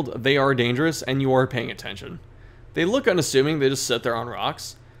field, they are dangerous and you are paying attention. They look unassuming, they just sit there on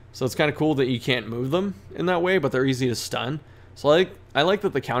rocks. So it's kind of cool that you can't move them in that way, but they're easy to stun. So I like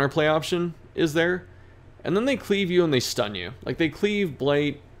that the counterplay option is there. And then they cleave you and they stun you. Like, they cleave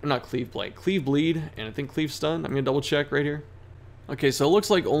blight, not cleave blight, cleave bleed, and I think cleave stun. I'm gonna double check right here. Okay, so it looks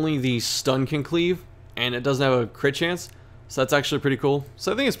like only the stun can cleave, and it doesn't have a crit chance. So that's actually pretty cool.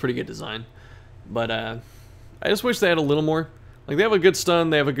 So I think it's pretty good design. But I just wish they had a little more. Like, they have a good stun,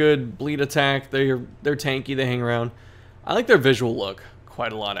 they have a good bleed attack, they're tanky, they hang around. I like their visual look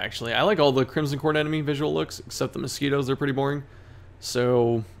quite a lot, actually. I like all the Crimson Court enemy visual looks, except the mosquitoes, they're pretty boring.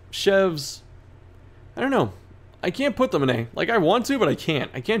 So, Chevs, I don't know. I can't put them in A. Like, I want to, but I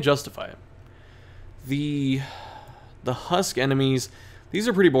can't. I can't justify it. The Husk enemies, these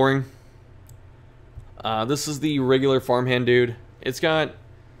are pretty boring. This is the regular farmhand dude. It's got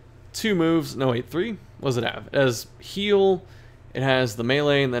 2 moves. No, wait, 3? What does it have? It has heal, it has the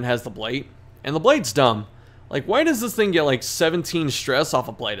melee, and then it has the blight. And the blight's dumb. Like, why does this thing get like 17 stress off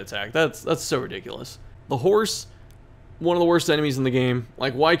a blight attack? That's so ridiculous. The horse, one of the worst enemies in the game.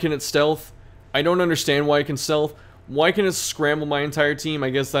 Like, why can it stealth? I don't understand why it can stealth. Why can it scramble my entire team? I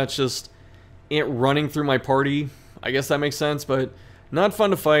guess that's just it running through my party. I guess that makes sense, but not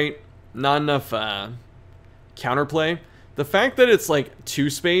fun to fight. Not enough counterplay. The fact that it's like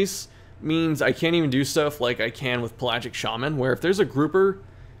 2-space means I can't even do stuff like I can with Pelagic Shaman, where if there's a grouper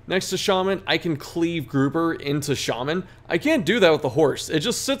next to Shaman, I can cleave grouper into Shaman. I can't do that with the horse. It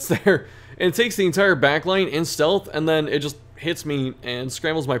just sits there and it takes the entire backline in stealth, and then it just hits me and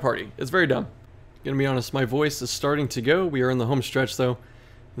scrambles my party. It's very dumb. Gonna be honest, my voice is starting to go. We are in the home stretch though.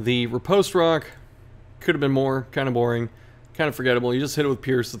 The riposte rock could have been more, kind of boring, kind of forgettable. You just hit it with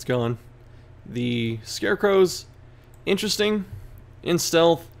Pierce, it's gone. The scarecrows, interesting, in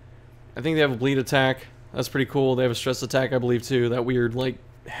stealth. I think they have a bleed attack. That's pretty cool. They have a stress attack, I believe, too. That weird, like,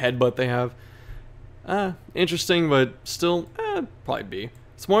 headbutt they have. Interesting, but still, probably B.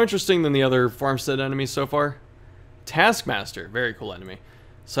 It's more interesting than the other Farmstead enemies so far. Taskmaster, very cool enemy.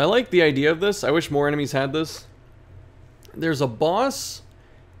 So I like the idea of this. I wish more enemies had this. There's a boss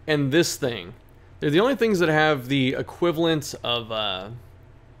and this thing. They're the only things that have the equivalent of,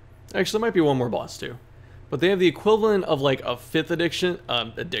 actually, there might be one more boss, too. But they have the equivalent of like a 5th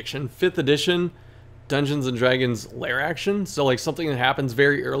edition Dungeons and Dragons lair action. So like something that happens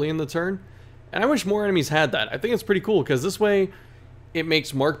very early in the turn. And I wish more enemies had that. I think it's pretty cool because this way it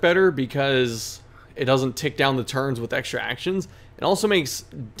makes Mark better because it doesn't tick down the turns with extra actions. It also makes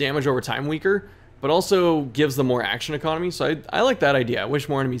damage over time weaker, but also gives them more action economy. So I like that idea. I wish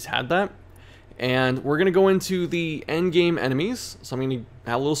more enemies had that. And we're going to go into the endgame enemies. So I'm going to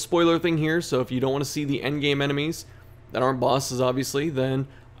have a little spoiler thing here. So if you don't want to see the endgame enemies that aren't bosses, obviously, then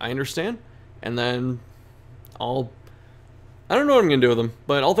I understand. And then I don't know what I'm going to do with them,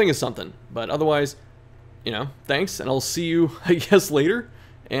 but I'll think of something. But otherwise, you know, thanks. And I'll see you, I guess, later.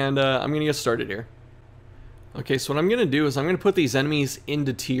 And I'm going to get started here. Okay, so what I'm going to do is I'm going to put these enemies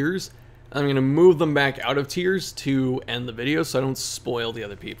into tiers. I'm going to move them back out of tiers to end the video so I don't spoil the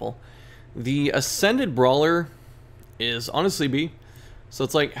other people. The Ascended Brawler is honestly B. So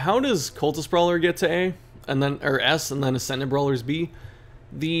it's like, how does Cultist Brawler get to A? And then, or S, and then Ascended Brawler's B?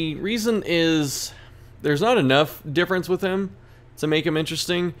 The reason is there's not enough difference with him to make him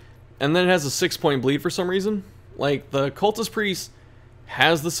interesting. And then it has a 6-point bleed for some reason. Like, the Cultist Priest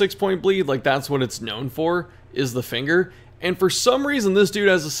has the 6-point bleed. Like, that's what it's known for, is the finger. And for some reason, this dude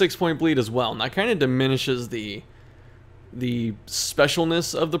has a 6-point bleed as well. And that kind of diminishes the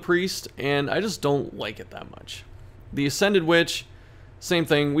specialness of the priest, and I just don't like it that much. The Ascended Witch, same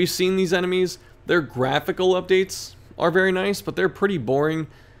thing. We've seen these enemies. Their graphical updates are very nice, but they're pretty boring.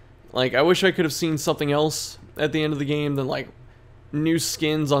 Like, I wish I could have seen something else at the end of the game than, like, new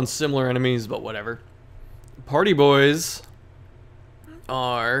skins on similar enemies, but whatever. Party Boys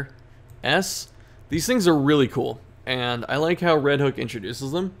are S. These things are really cool, and I like how Red Hook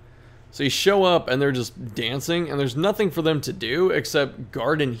introduces them. So you show up and they're just dancing and there's nothing for them to do except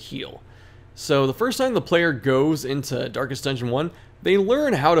guard and heal. So the first time the player goes into Darkest Dungeon 1, they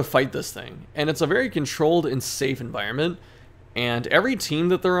learn how to fight this thing. And it's a very controlled and safe environment. And every team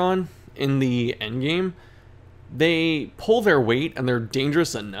that they're on in the endgame, they pull their weight and they're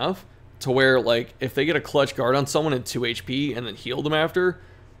dangerous enough to where, like, if they get a clutch guard on someone at 2 HP and then heal them after,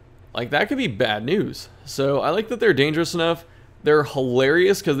 like, that could be bad news. So I like that they're dangerous enough. They're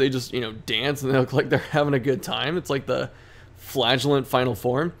hilarious because they just, you know, dance and they look like they're having a good time. It's like the flagellant final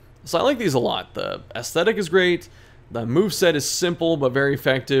form. So I like these a lot. The aesthetic is great. The moveset is simple but very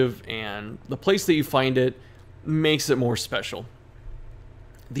effective. And the place that you find it makes it more special.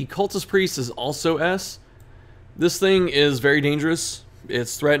 The Cultist Priest is also S. This thing is very dangerous.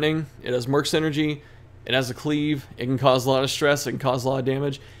 It's threatening. It has Merc Synergy. It has a cleave. It can cause a lot of stress. It can cause a lot of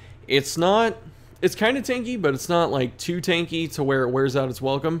damage. It's not... It's kind of tanky, but it's not like too tanky to where it wears out its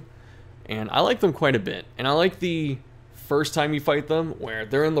welcome. And I like them quite a bit. And I like the first time you fight them where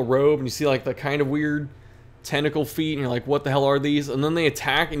they're in the robe and you see like the kind of weird tentacle feet and you're like, what the hell are these? And then they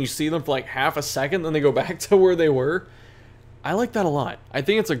attack and you see them for like half a second, then they go back to where they were. I like that a lot. I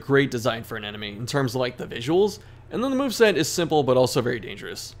think it's a great design for an enemy in terms of like the visuals. And then the moveset is simple but also very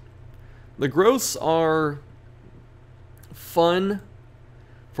dangerous. The growths are fun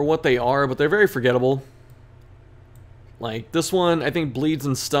for what they are, but they're very forgettable. Like, this one, I think, bleeds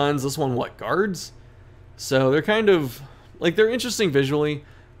and stuns. This one, what, guards? So they're kind of, like, they're interesting visually,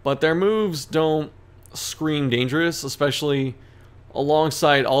 but their moves don't scream dangerous, especially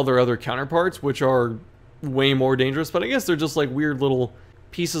alongside all their other counterparts, which are way more dangerous. But I guess they're just, like, weird little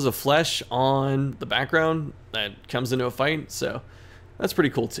pieces of flesh on the background that comes into a fight, so that's pretty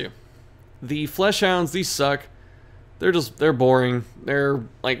cool, too. The Flesh Hounds, these suck. They're boring. They're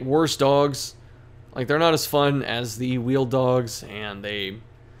like worse dogs. Like, they're not as fun as the Weald dogs, and they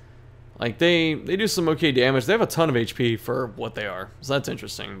do some okay damage. They have a ton of HP for what they are, so that's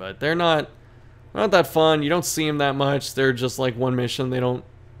interesting, but they're not Not that fun. You don't see them that much. They're just like one mission. They don't,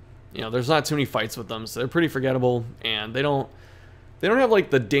 you know, there's not too many fights with them, so they're pretty forgettable, and they don't have like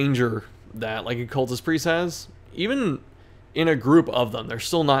the danger that like a cultist priest has. Even in a group of them, they're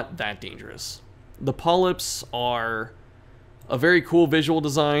still not that dangerous. The polyps are a very cool visual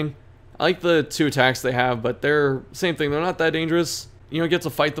design. I like the 2 attacks they have, but they're same thing. They're not that dangerous. You don't get to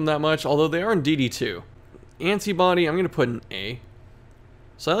fight them that much, although they are in DD2. Antibody, I'm going to put an A.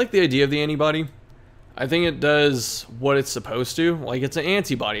 So I like the idea of the antibody. I think it does what it's supposed to. Like, it's an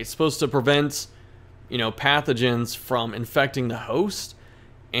antibody. It's supposed to prevent, you know, pathogens from infecting the host.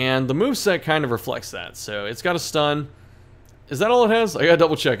 And the moveset kind of reflects that. So it's got a stun. Is that all it has? I gotta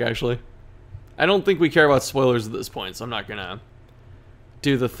double check, actually. I don't think we care about spoilers at this point, so I'm not gonna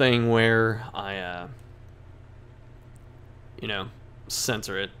do the thing where I, you know,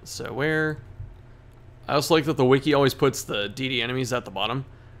 censor it. So where... I also like that the wiki always puts the DD enemies at the bottom.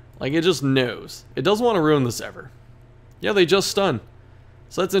 Like, it just knows. It doesn't want to ruin this ever. Yeah, they just stun.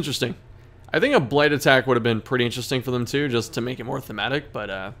 So that's interesting. I think a blight attack would have been pretty interesting for them too, just to make it more thematic,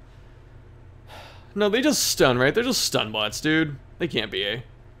 but no, they just stun, right? They're just stun bots, dude. They can't be A.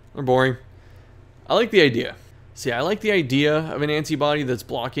 They're boring. I like the idea. See, I like the idea of an antibody that's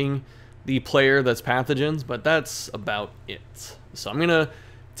blocking the player that's pathogens, but that's about it. So I'm gonna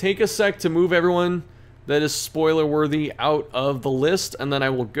take a sec to move everyone that is spoiler worthy out of the list, and then I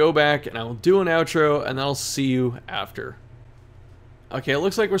will go back and I will do an outro, and then I'll see you after. Okay, it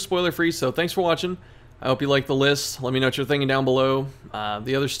looks like we're spoiler free, so thanks for watching. I hope you like the list. Let me know what you're thinking down below.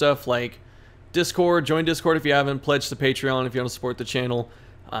 The other stuff like Discord, join Discord if you haven't, pledge to Patreon if you want to support the channel,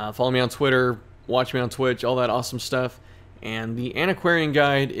 follow me on Twitter, watch me on Twitch, all that awesome stuff. And the Antiquarian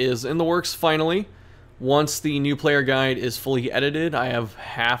Guide is in the works finally. Once the new player guide is fully edited, I have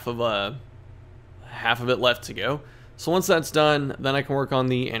half of it left to go. So once that's done, then I can work on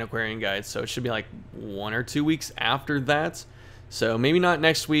the Antiquarian Guide. So it should be like 1 or 2 weeks after that. So maybe not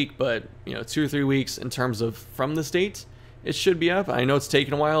next week, but you know, 2 or 3 weeks in terms of from this date, it should be up. I know it's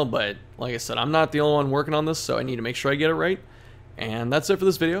taken a while, but like I said, I'm not the only one working on this, so I need to make sure I get it right. And that's it for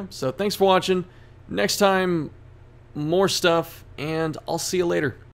this video. So thanks for watching. Next time, more stuff, and I'll see you later.